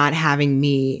not having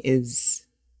me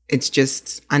it's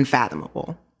just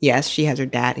unfathomable. Yes, she has her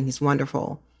dad and he's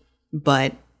wonderful.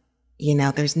 But,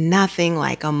 there's nothing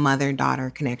like a mother-daughter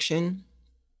connection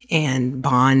and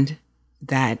bond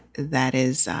that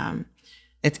is,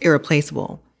 it's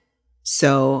irreplaceable.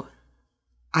 So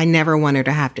I never want her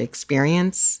to have to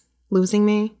experience losing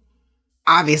me.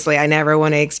 Obviously, I never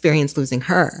want to experience losing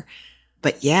her.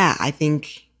 But yeah, I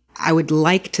think I would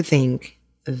like to think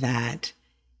that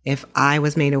if I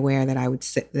was made aware that I was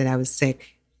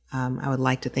sick, I would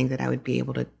like to think that I would be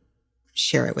able to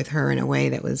share it with her in a way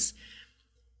that was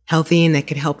healthy and that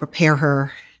could help prepare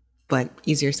her. But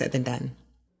easier said than done.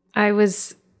 I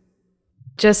was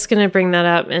just going to bring that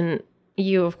up. And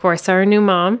you, of course, are a new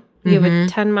mom. You have a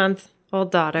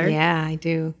 10-month-old daughter. Yeah, I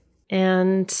do.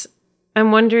 And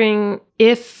I'm wondering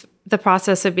if the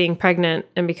process of being pregnant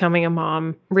and becoming a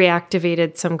mom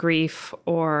reactivated some grief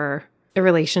or a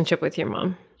relationship with your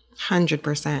mom.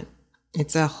 100%.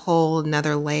 It's a whole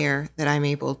nother layer that I'm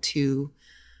able to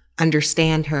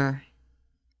understand her.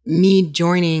 Me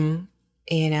joining,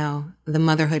 the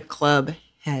motherhood club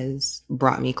has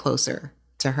brought me closer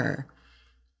to her.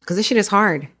 Because this shit is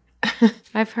hard.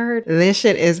 I've heard. This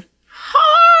shit is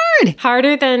hard.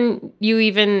 Harder than you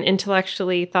even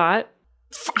intellectually thought?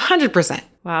 100%.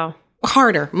 Wow.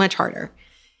 Harder, much harder.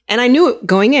 And I knew it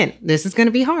going in. This is going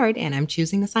to be hard, and I'm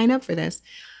choosing to sign up for this.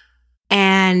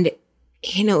 And,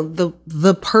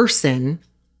 the person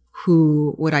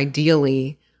who would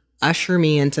ideally usher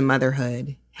me into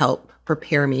motherhood, help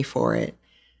prepare me for it,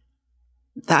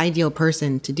 the ideal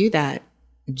person to do that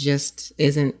just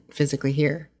isn't physically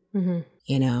here.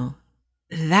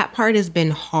 That part has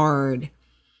been hard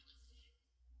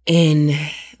in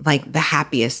the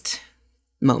happiest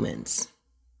moments,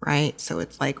 right? So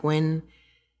it's like when,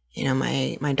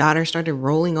 my daughter started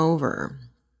rolling over,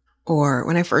 or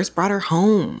when I first brought her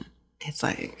home. It's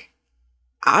like,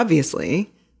 obviously,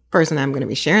 the person I'm going to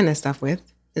be sharing this stuff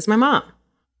with is my mom.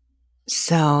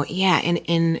 So yeah,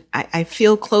 and I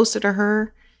feel closer to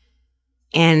her,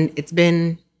 and it's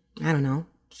been, I don't know,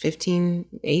 17,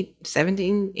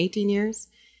 18 years.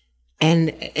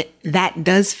 And that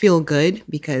does feel good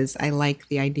because I like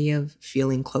the idea of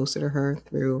feeling closer to her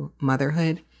through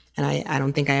motherhood. And I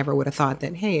don't think I ever would have thought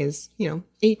that, hey,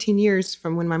 18 years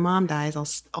from when my mom dies,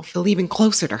 I'll feel even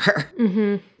closer to her.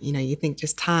 You think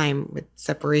just time with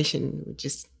separation would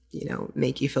just,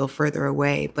 make you feel further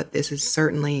away. But this has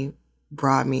certainly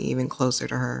brought me even closer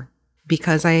to her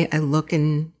because I look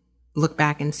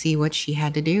back and see what she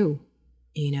had to do,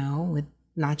 with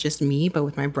not just me, but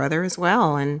with my brother as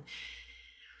well. And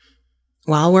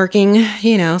while working,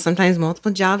 sometimes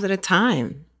multiple jobs at a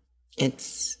time,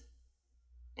 it's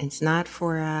not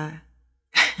for,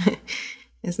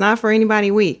 It's not for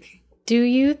anybody weak. Do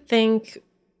you think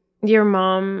your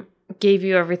mom gave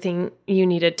you everything you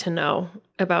needed to know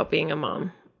about being a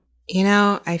mom? You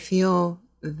know, I feel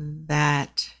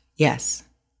that, yes,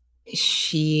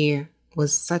 she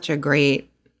was such a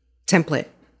great template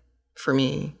for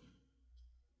me.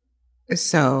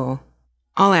 So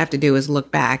all I have to do is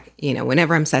look back, you know,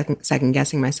 whenever I'm second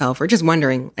guessing myself or just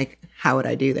wondering, like, how would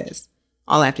I do this?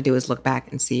 All I have to do is look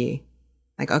back and see,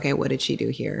 like, okay, what did she do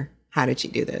here? How did she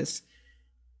do this?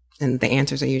 And the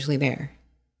answers are usually there.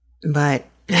 But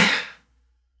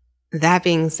that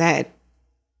being said,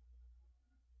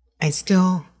 I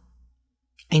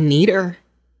need her.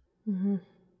 Mm-hmm.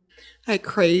 I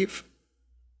crave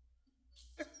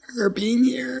her being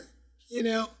here, you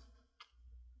know.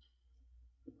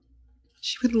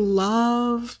 She would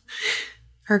love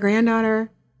her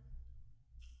granddaughter.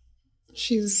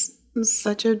 She's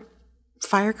such a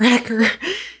firecracker,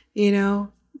 you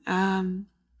know.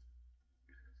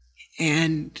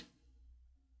 And,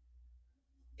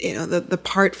 you know, the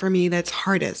part for me that's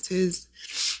hardest is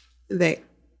that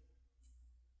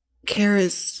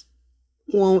Karis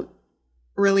won't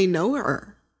really know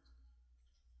her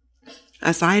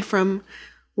aside from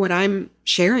what I'm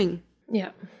sharing.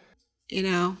 Yeah. You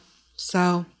know,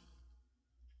 so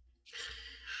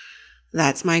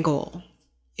that's my goal,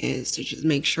 is to just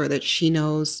make sure that she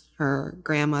knows her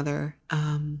grandmother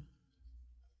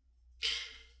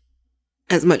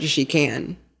as much as she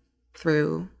can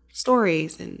through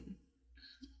stories and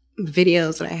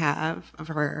videos that I have of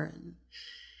her. And,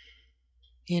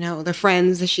 you know, the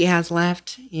friends that she has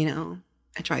left, you know,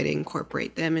 I try to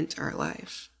incorporate them into her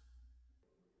life.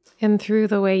 And through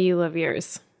the way you live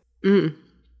yours. Mm.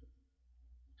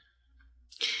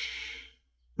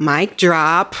 Mic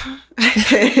drop.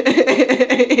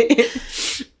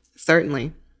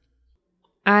 Certainly.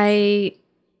 I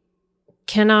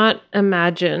cannot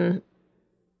imagine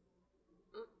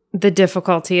the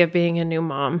difficulty of being a new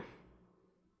mom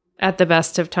at the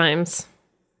best of times,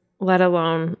 let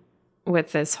alone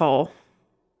with this whole.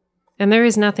 And there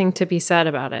is nothing to be said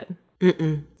about it.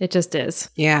 Mm-mm. It just is.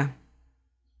 Yeah.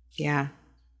 Yeah.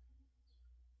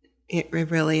 It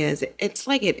really is. It's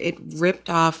like it ripped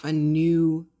off a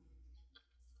new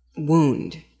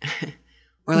wound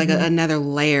or like another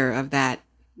layer of that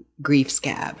grief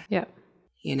scab. Yeah.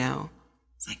 You know,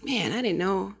 it's like, man, I didn't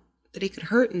know that it could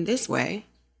hurt in this way.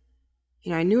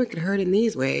 You know, I knew it could hurt in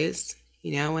these ways.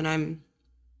 You know, when I'm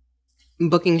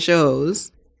booking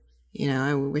shows, you know,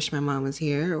 I wish my mom was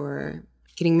here, or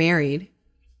getting married.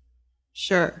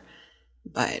 Sure.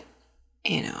 But,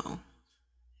 you know,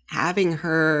 having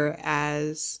her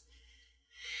as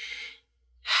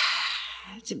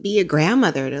to be a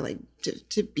grandmother,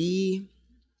 to be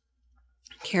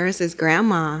Karis's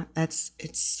grandma, it's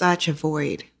such a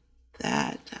void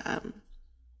that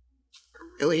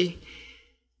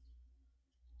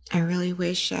I really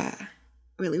wish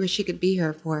she could be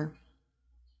here for.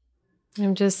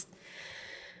 I'm just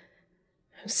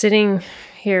sitting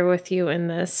here with you in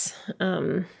this,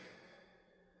 and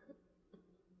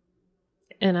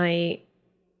I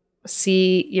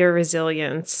see your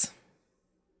resilience,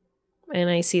 and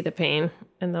I see the pain,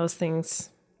 and those things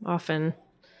often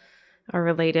are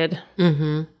related.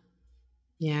 Mm-hmm.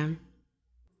 Yeah.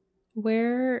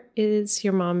 Where is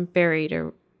your mom buried?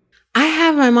 Or I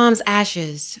have my mom's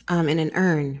ashes in an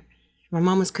urn. My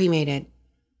mom was cremated.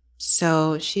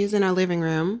 So she's in our living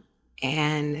room,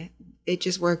 and it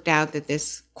just worked out that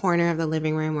this corner of the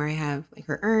living room where I have like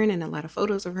her urn and a lot of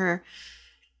photos of her,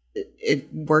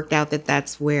 it worked out that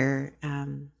that's where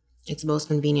it's most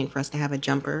convenient for us to have a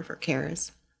jumper for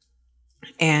Karis.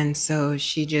 And so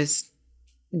she just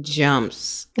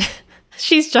jumps.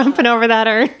 she's jumping over that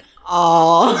urn.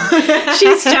 Oh,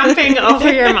 She's jumping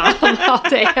over your mom all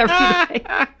day, every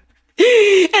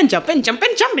day. And jump and jump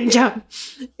and jump and jump.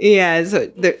 Yeah, so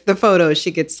the photos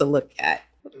she gets to look at.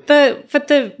 But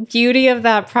the beauty of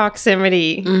that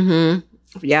proximity.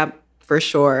 Mm-hmm. Yeah, for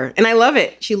sure. And I love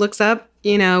it. She looks up,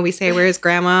 you know, we say, where's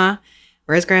grandma?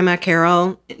 Where's Grandma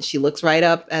Carol? And she looks right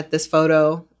up at this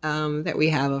photo that we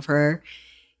have of her.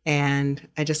 And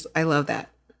I love that.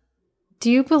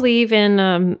 Do you believe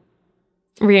in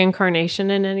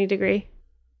reincarnation in any degree?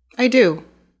 I do.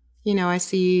 You know, I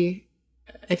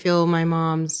feel my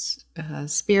mom's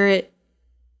spirit,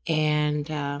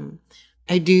 and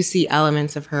I do see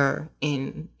elements of her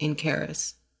in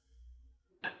Karis.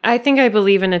 I think I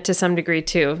believe in it to some degree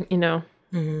too, you know,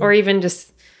 or even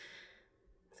just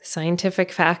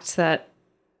scientific facts that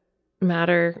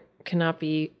matter cannot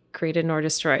be created nor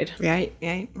destroyed. Right.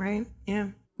 Yeah.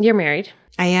 You're married.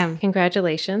 I am.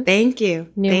 Congratulations. Thank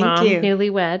you. New Thank mom, you.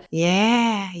 newlywed.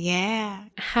 Yeah.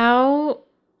 How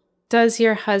does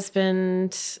your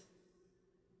husband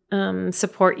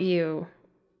support you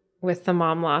with the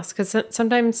mom loss? Because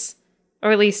sometimes,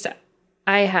 or at least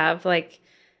I have, like,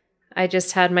 I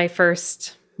just had my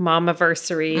first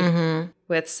mom-iversary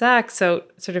with Zach, so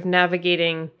sort of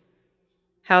navigating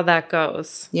how that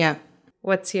goes. Yeah.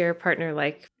 What's your partner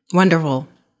like? Wonderful.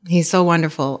 He's so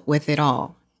wonderful with it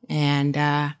all. And,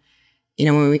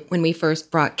 when we first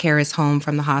brought Karis home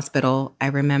from the hospital, I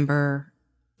remember,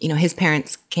 his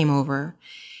parents came over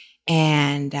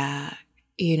and,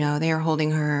 they were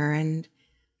holding her, and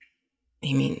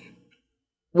I mean,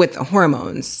 with the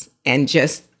hormones and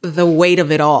just the weight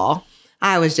of it all,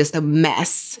 I was just a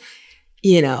mess,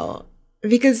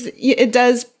 because it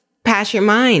does cross your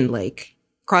mind.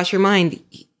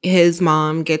 His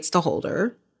mom gets to hold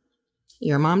her.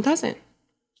 Your mom doesn't.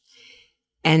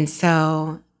 And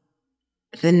so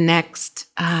the next...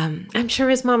 I'm sure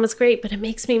his mom was great, but it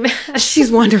makes me mad.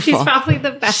 She's wonderful. She's probably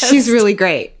the best. She's really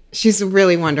great. She's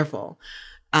really wonderful.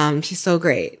 She's so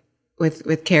great with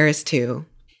Karis too.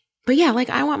 But yeah, like,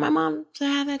 I want my mom to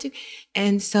have that too.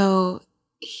 And so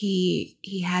he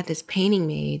had this painting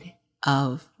made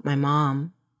of my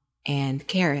mom and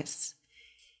Karis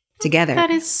together. That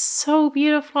is so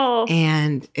beautiful.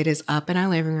 And it is up in our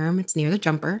living room. It's near the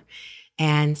jumper.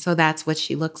 And so that's what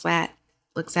she looks at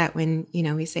when,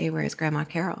 we say, "Where's Grandma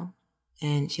Carol?"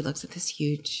 And she looks at this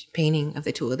huge painting of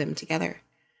the two of them together.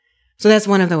 So that's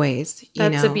one of the ways.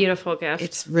 That's a beautiful gift.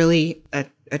 It's really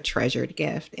a treasured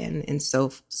gift and so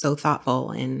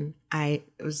thoughtful. And it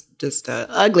was just an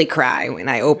ugly cry when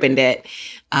I opened it.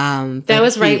 That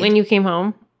was right when you came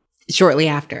home? Shortly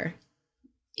after.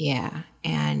 Yeah.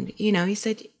 And, he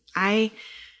said, I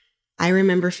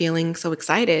remember feeling so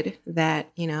excited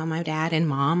that, my dad and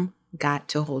mom got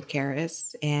to hold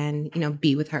Karis and,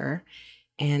 be with her.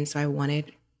 And so I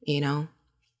wanted,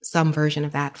 some version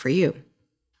of that for you.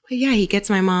 But yeah, he gets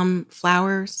my mom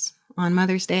flowers on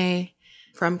Mother's Day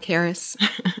from Karis.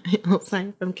 He'll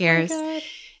sign from Karis. Oh,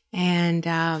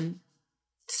 and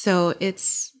so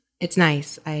it's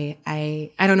nice. I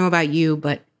don't know about you,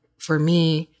 but for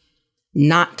me,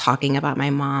 not talking about my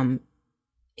mom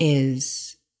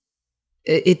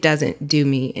it doesn't do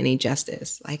me any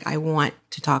justice. Like, I want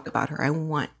to talk about her. I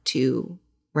want to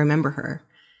remember her.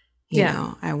 You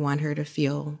know, I want her to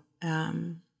feel,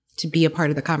 to be a part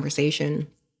of the conversation,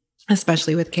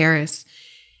 especially with Karis.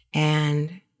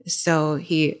 And so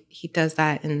he does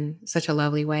that in such a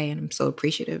lovely way, and I'm so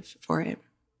appreciative for it.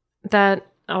 That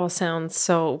all sounds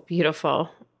so beautiful,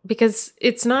 because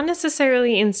it's not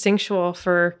necessarily instinctual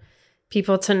for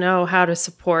people to know how to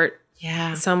support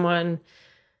someone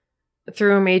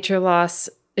through a major loss,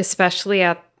 especially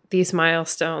at these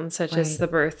milestones, such as the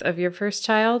birth of your first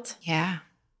child. Yeah.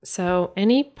 So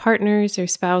any partners or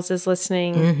spouses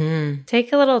listening,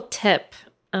 take a little tip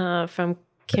from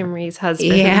Kimrie's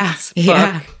husband.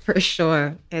 Yeah, for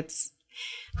sure.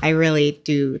 I really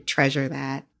do treasure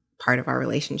that part of our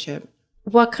relationship.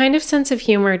 What kind of sense of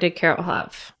humor did Carol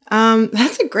have?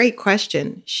 That's a great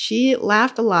question. She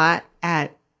laughed a lot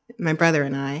at my brother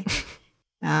and I.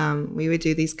 We would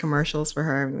do these commercials for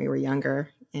her when we were younger,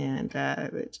 and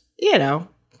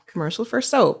commercial for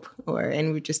soap,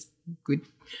 and we'd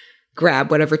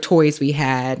grab whatever toys we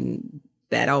had, and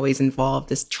that always involved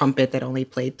this trumpet that only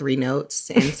played 3 notes,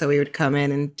 and so we would come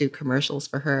in and do commercials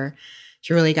for her.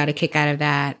 She really got a kick out of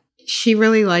that. She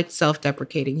really liked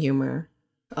self-deprecating humor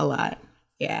a lot.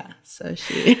 Yeah, so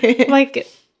she like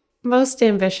most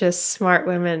ambitious, smart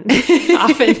women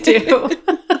often do.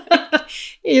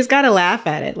 You just got to laugh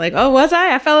at it. Like, oh, was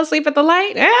I? I fell asleep at the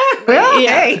light.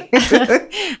 Hey,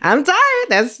 I'm tired.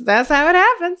 That's how it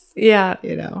happens. Yeah.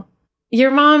 Your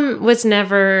mom was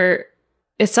never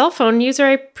a cell phone user,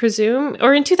 I presume?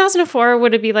 Or in 2004,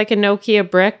 would it be like a Nokia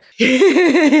brick?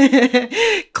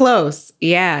 Close.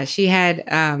 Yeah. She had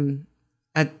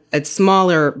a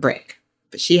smaller brick,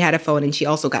 but she had a phone, and she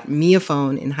also got me a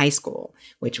phone in high school,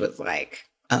 which was like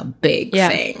a big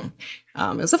thing.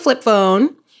 It was a flip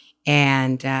phone.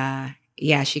 And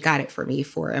she got it for me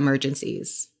for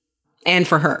emergencies, and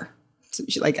for her. So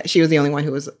she was the only one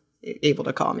who was able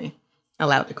to call me,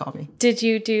 allowed to call me. Did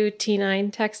you do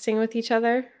T9 texting with each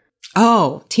other?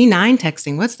 Oh, T9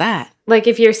 texting. What's that? Like,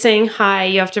 if you're saying hi,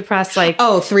 you have to press 3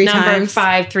 number times.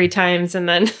 5 3 times, and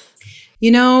then.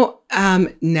 No,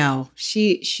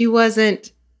 she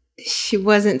wasn't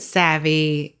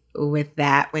savvy with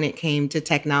that when it came to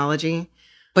technology,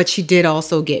 but she did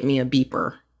also get me a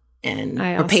beeper. And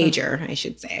a pager, I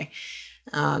should say.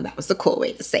 That was the cool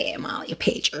way to say it, Molly, a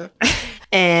pager.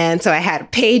 And so I had a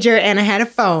pager and I had a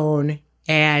phone.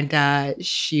 And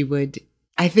she would,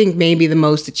 I think maybe the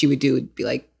most that she would do would be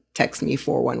like text me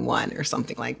 411 or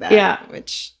something like that. Yeah.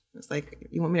 Which was like,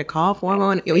 you want me to call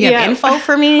 411? You have info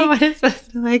for me? What is this?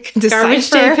 Like, Garbage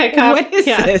day decipher? pickup? What is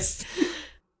Yeah. this?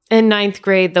 In ninth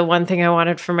grade, the one thing I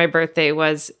wanted for my birthday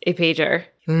was a pager.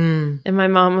 And my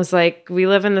mom was like, we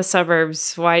live in the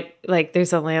suburbs. Why? Like,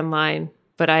 there's a landline.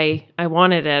 But I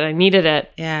wanted it. I needed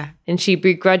it. Yeah. And she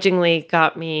begrudgingly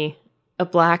got me a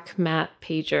black matte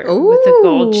pager Ooh. with a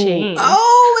gold chain.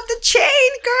 Oh, with the chain,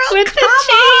 girl. With the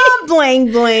Come on,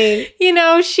 bling, bling. You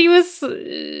know,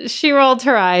 she rolled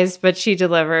her eyes, but she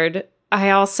delivered.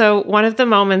 One of the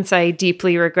moments I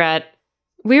deeply regret,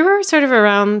 we were sort of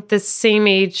around the same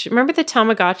age. Remember the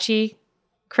Tamagotchi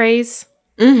craze?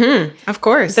 Mm-hmm. Of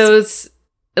course. Those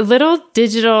little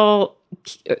digital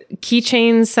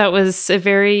keychains that was a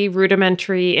very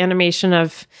rudimentary animation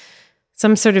of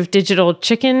some sort of digital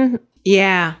chicken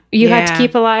Yeah. you had to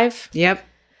keep alive. Yep.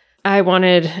 I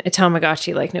wanted a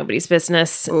Tamagotchi like nobody's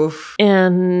business. Oof.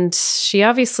 And she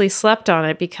obviously slept on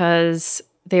it because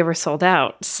they were sold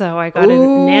out. So I got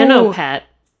Ooh. a Nano Pet,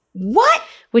 What?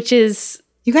 which is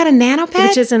You got a Nano Pet?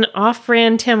 which is an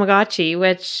off-brand Tamagotchi,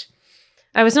 which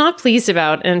I was not pleased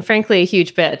about, and frankly, a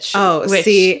huge bitch. Oh, which,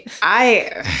 see,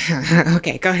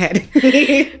 okay, go ahead.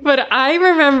 But I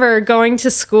remember going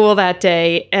to school that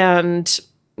day and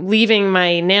leaving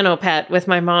my Nano Pet with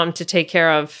my mom to take care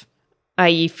of,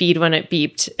 i.e. feed when it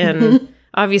beeped. And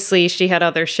obviously she had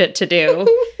other shit to do.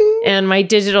 And my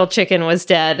digital chicken was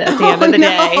dead at the end of the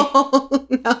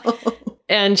day. No.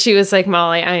 And she was like,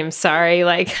 Molly, I am sorry.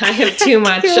 Like, I have too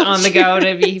much on the go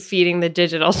to be feeding the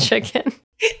digital chicken.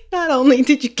 Not only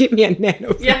did you give me a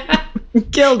Nano Pet, Yeah. you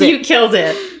killed it. You killed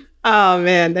it. Oh,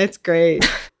 man, that's great.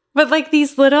 But like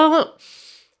these little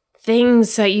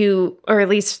things that or at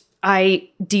least I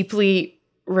deeply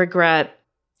regret,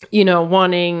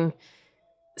 wanting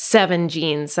 7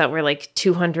 jeans that were like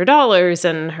 $200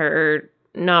 and her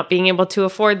not being able to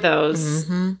afford those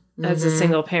as a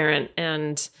single parent.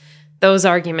 And those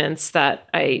arguments that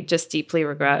I just deeply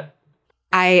regret.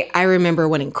 I remember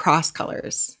winning Cross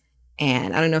Colors.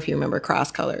 And I don't know if you remember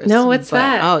Cross Colors. No, what's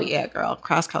that? Oh, yeah, girl.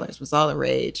 Cross Colors was all the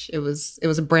rage. It was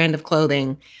a brand of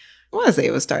clothing. I want to say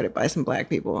it was started by some Black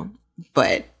people.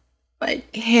 But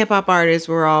like hip hop artists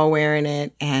were all wearing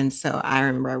it. And so I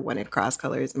remember I wanted Cross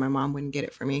Colors and my mom wouldn't get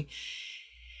it for me.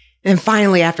 And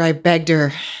finally, after I begged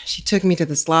her, she took me to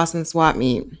the Slauson swap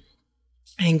meet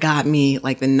and got me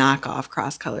like the knockoff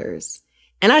Cross Colors.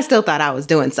 And I still thought I was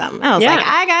doing something. I was like,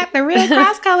 I got the real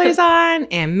Cross Colors on.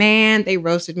 And man, they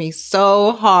roasted me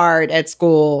so hard at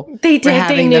school. They did? For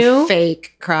having They knew? the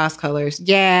fake Cross Colors.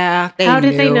 Yeah, they How knew.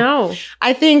 did they know?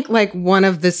 I think like one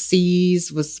of the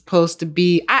C's was supposed to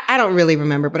be, I don't really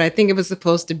remember, but I think it was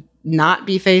supposed to not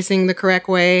be facing the correct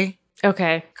way.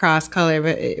 Okay. Cross color,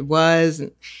 but it was.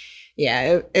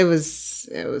 Yeah, that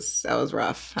was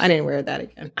rough. I didn't wear that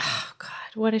again. Oh, God.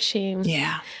 What a shame.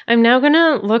 Yeah. I'm now going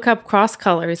to look up Cross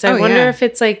Colors. I wonder yeah. if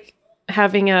it's like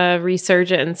having a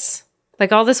resurgence.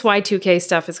 Like all this Y2K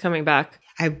stuff is coming back.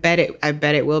 I bet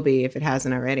it will be if it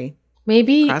hasn't already.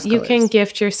 Maybe Cross you colors. can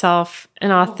gift yourself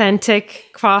an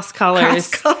authentic Cross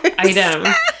Colors Cross-colors. item.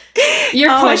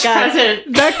 Your Oh my push God. present.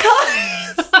 The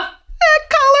colors. The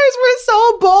colors were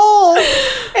so bold.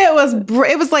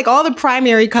 It was like all the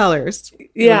primary colors. It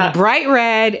Yeah. was bright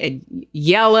red and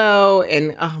yellow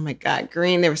and oh my God,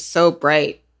 green. They were so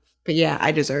bright. But yeah,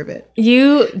 I deserve it.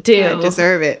 You do. I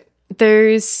deserve it.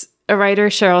 There's a writer,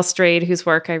 Cheryl Strayed, whose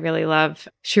work I really love.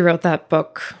 She wrote that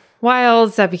book,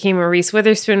 Wilds, that became a Reese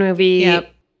Witherspoon movie.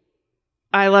 Yep.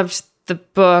 I loved the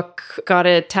book, got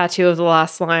a tattoo of the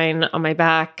last line on my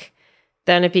back.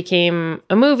 Then it became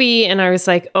a movie, and I was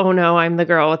like, oh no, I'm the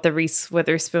girl with the Reese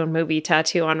Witherspoon movie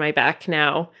tattoo on my back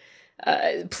now.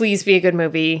 Please be a good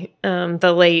movie.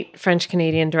 The late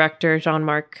French-Canadian director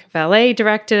Jean-Marc Vallée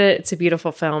directed it. It's a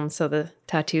beautiful film, so the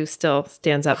tattoo still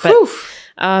stands up.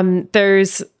 But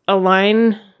there's a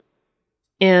line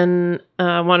in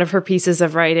one of her pieces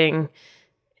of writing,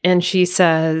 and she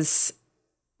says,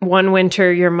 one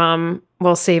winter your mom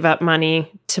will save up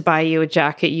money to buy you a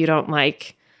jacket you don't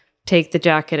like. Take the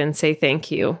jacket and say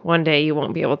thank you. One day you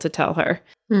won't be able to tell her.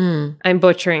 I'm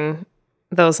butchering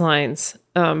those lines,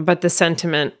 but the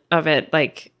sentiment of it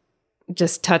like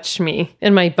just touched me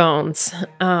in my bones.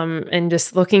 And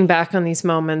just looking back on these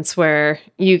moments where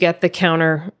you get the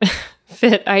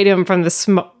counterfeit item from the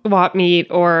swap meet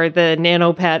or the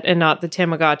Nano Pet and not the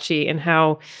Tamagotchi, and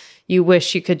how you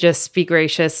wish you could just be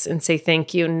gracious and say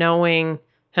thank you, knowing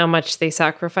how much they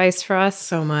sacrificed for us.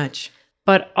 So much.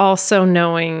 But Also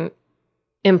knowing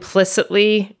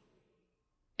implicitly,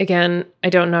 again, I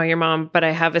don't know your mom, but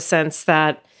I have a sense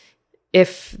that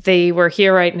if they were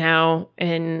here right now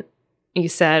and you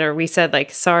said, or we said,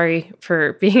 like, sorry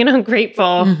for being an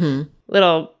ungrateful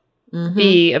little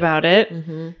bee about it,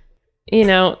 you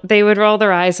know, they would roll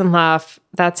their eyes and laugh.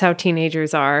 That's how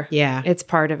teenagers are. Yeah. It's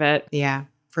part of it. Yeah,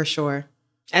 for sure.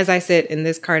 As I sit in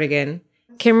this cardigan.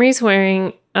 Kimrie's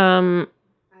wearing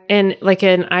like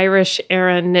an Irish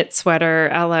era knit sweater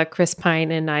a la Chris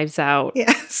Pine and Knives Out.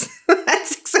 Yes,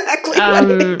 that's exactly what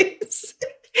it is.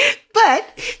 But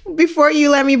before you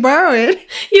let me borrow it,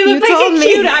 you look like told a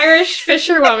me cute Irish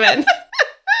fisherwoman.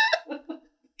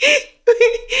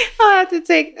 I'll have to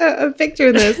take a picture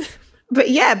of this. But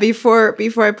yeah, before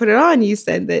I put it on, you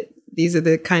said that these are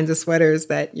the kinds of sweaters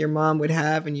that your mom would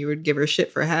have and you would give her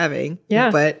shit for having.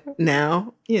 Yeah. But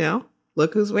now, you know,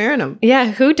 look who's wearing them.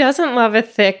 Yeah, who doesn't love a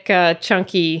thick,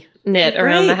 chunky knit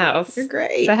around the house? You're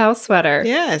great. It's a house sweater.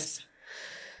 Yes.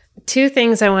 2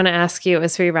 things I want to ask you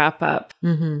as we wrap up.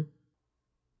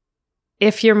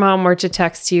 If your mom were to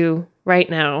text you right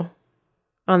now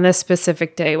on this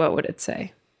specific day, what would it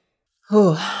say?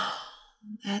 Oh,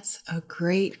 that's a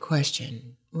great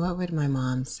question. What would my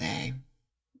mom say?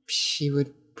 She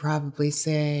would probably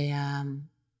say,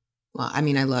 well, I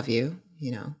mean, I love you,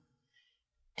 you know,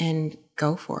 and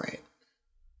go for it.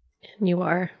 And you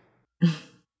are.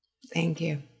 Thank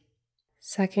you.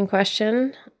 Second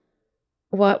question.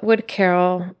 What would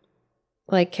Carol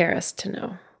like Karis to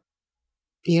know?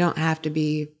 You don't have to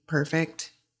be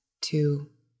perfect to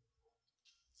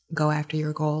go after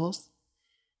your goals.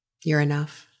 You're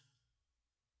enough.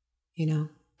 You know,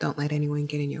 don't let anyone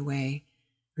get in your way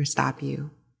or stop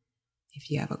you. If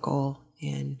you have a goal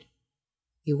and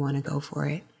you want to go for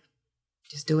it,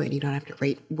 just do it. You don't have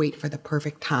to wait for the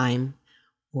perfect time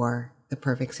or the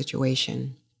perfect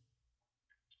situation.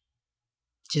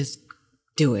 Just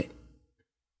do it.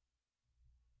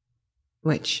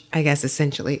 Which I guess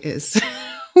essentially is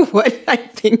what I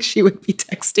think she would be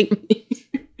texting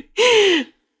me.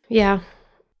 Yeah.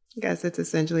 I guess it's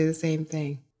essentially the same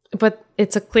thing. But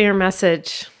it's a clear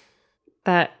message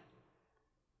that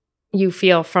you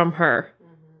feel from her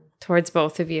towards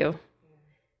both of you.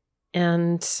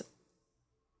 And,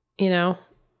 you know,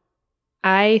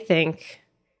 I think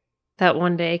that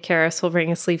one day Karis will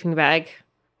bring a sleeping bag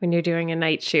when you're doing a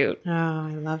night shoot. Oh,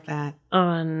 I love that.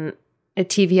 On a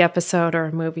TV episode or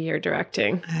a movie you're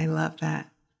directing. I love that.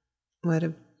 What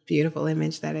a beautiful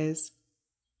image that is.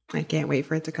 I can't wait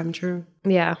for it to come true.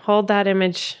 Yeah, hold that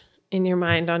image in your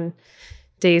mind on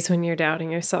days when you're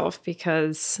doubting yourself,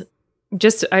 because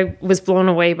I was blown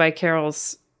away by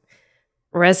Carol's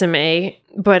resume,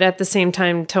 but at the same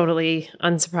time, totally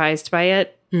unsurprised by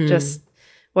it. Just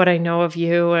what I know of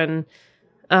you, and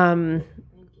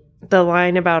the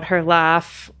line about her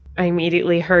laugh, I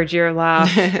immediately heard your laugh.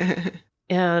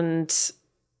 And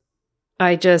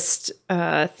I just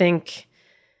think,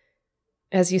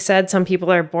 as you said, some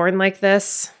people are born like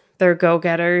this. They're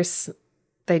go-getters.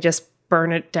 They just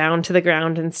burn it down to the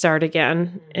ground and start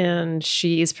again. And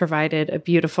she's provided a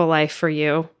beautiful life for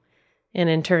you, and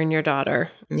in turn, your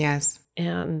daughter. Yes.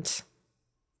 And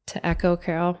to echo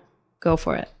Carol, go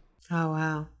for it. Oh,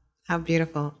 wow. How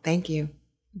beautiful. Thank you.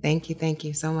 Thank you. Thank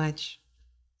you so much.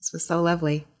 This was so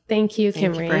lovely. Thank you,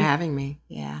 Thank Kimrie. you for having me.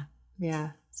 Yeah.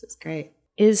 Yeah. This was great.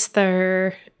 Is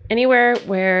there anywhere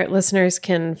where listeners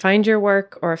can find your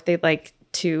work, or if they'd like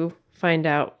to find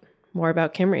out more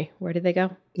about Kimrie, where do they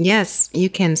go? Yes, you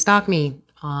can stalk me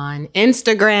on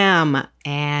Instagram,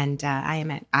 and I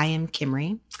am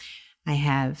Kimrie. I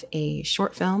have a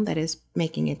short film that is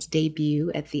making its debut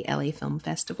at the LA Film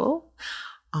Festival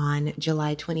on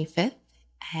July 25th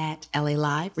at LA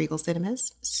Live, Regal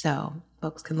Cinemas. So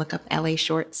folks can look up LA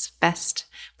Shorts Fest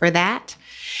for that.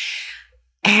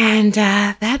 And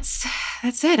that's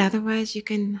it. Otherwise, you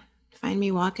can find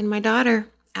me walking my daughter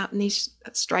out in these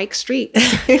strike streets.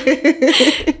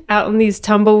 Out in these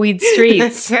tumbleweed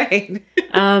streets. That's right.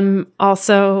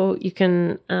 Also, you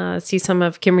can see some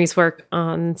of Kimrie's work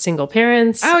on Single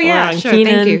Parents. Oh, yeah, or on sure.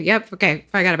 Keenan. Thank you. Yep. Okay.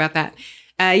 Forgot about that.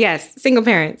 Yes. Single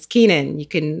Parents, Keenan. You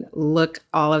can look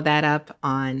all of that up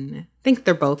on, I think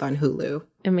they're both on Hulu.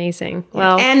 Amazing.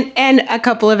 Well, and a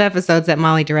couple of episodes that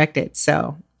Molly directed.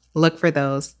 So look for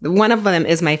those. One of them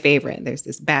is my favorite. There's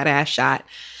this badass shot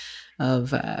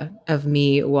of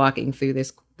me walking through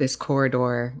this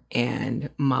corridor, and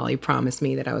Molly promised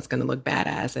me that I was going to look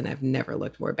badass, and I've never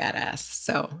looked more badass.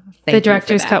 So thank the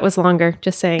director's cut was longer,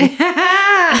 just saying.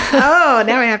 Oh,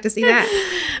 now I have to see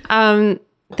that.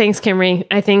 Thanks, Kimrie.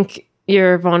 I think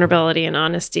your vulnerability and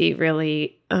honesty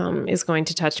really is going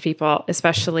to touch people,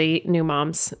 especially new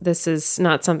moms. This is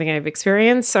not something I've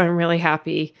experienced, so I'm really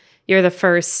happy. You're the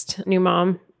first new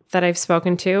mom that I've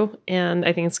spoken to, and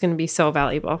I think it's going to be so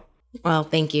valuable. Well,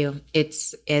 thank you.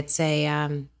 It's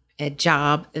a a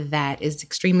job that is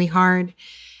extremely hard.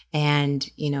 And,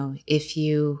 if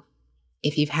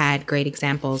you've had great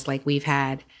examples like we've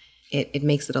had, it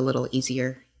makes it a little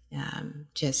easier.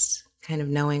 Just kind of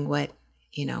knowing what,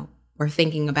 or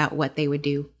thinking about what they would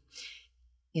do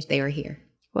if they were here.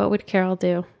 What would Carol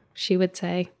do? She would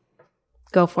say,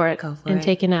 go for it, and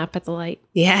take a nap at the light.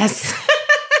 Yes.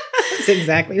 That's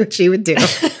exactly what she would do.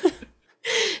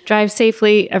 Drive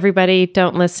safely, everybody.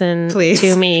 Don't listen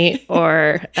to me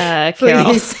or Carol.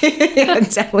 Please. Yeah,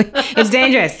 definitely. It's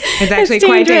dangerous. It's actually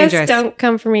quite dangerous. Don't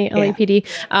come for me, LAPD.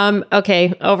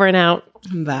 Okay, over and out.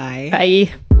 Bye.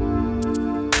 Bye.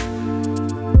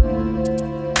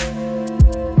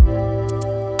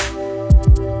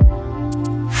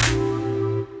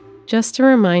 Just a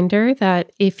reminder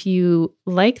that if you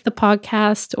like the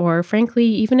podcast, or frankly,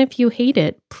 even if you hate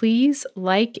it, please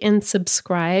like and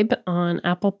subscribe on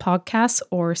Apple Podcasts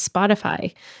or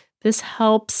Spotify. This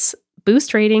helps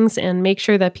boost ratings and make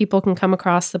sure that people can come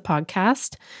across the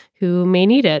podcast who may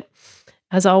need it.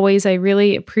 As always, I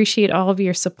really appreciate all of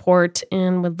your support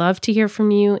and would love to hear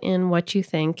from you and what you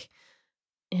think.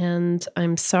 And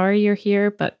I'm sorry you're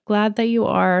here, but glad that you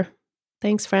are.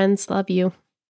 Thanks, friends. Love you.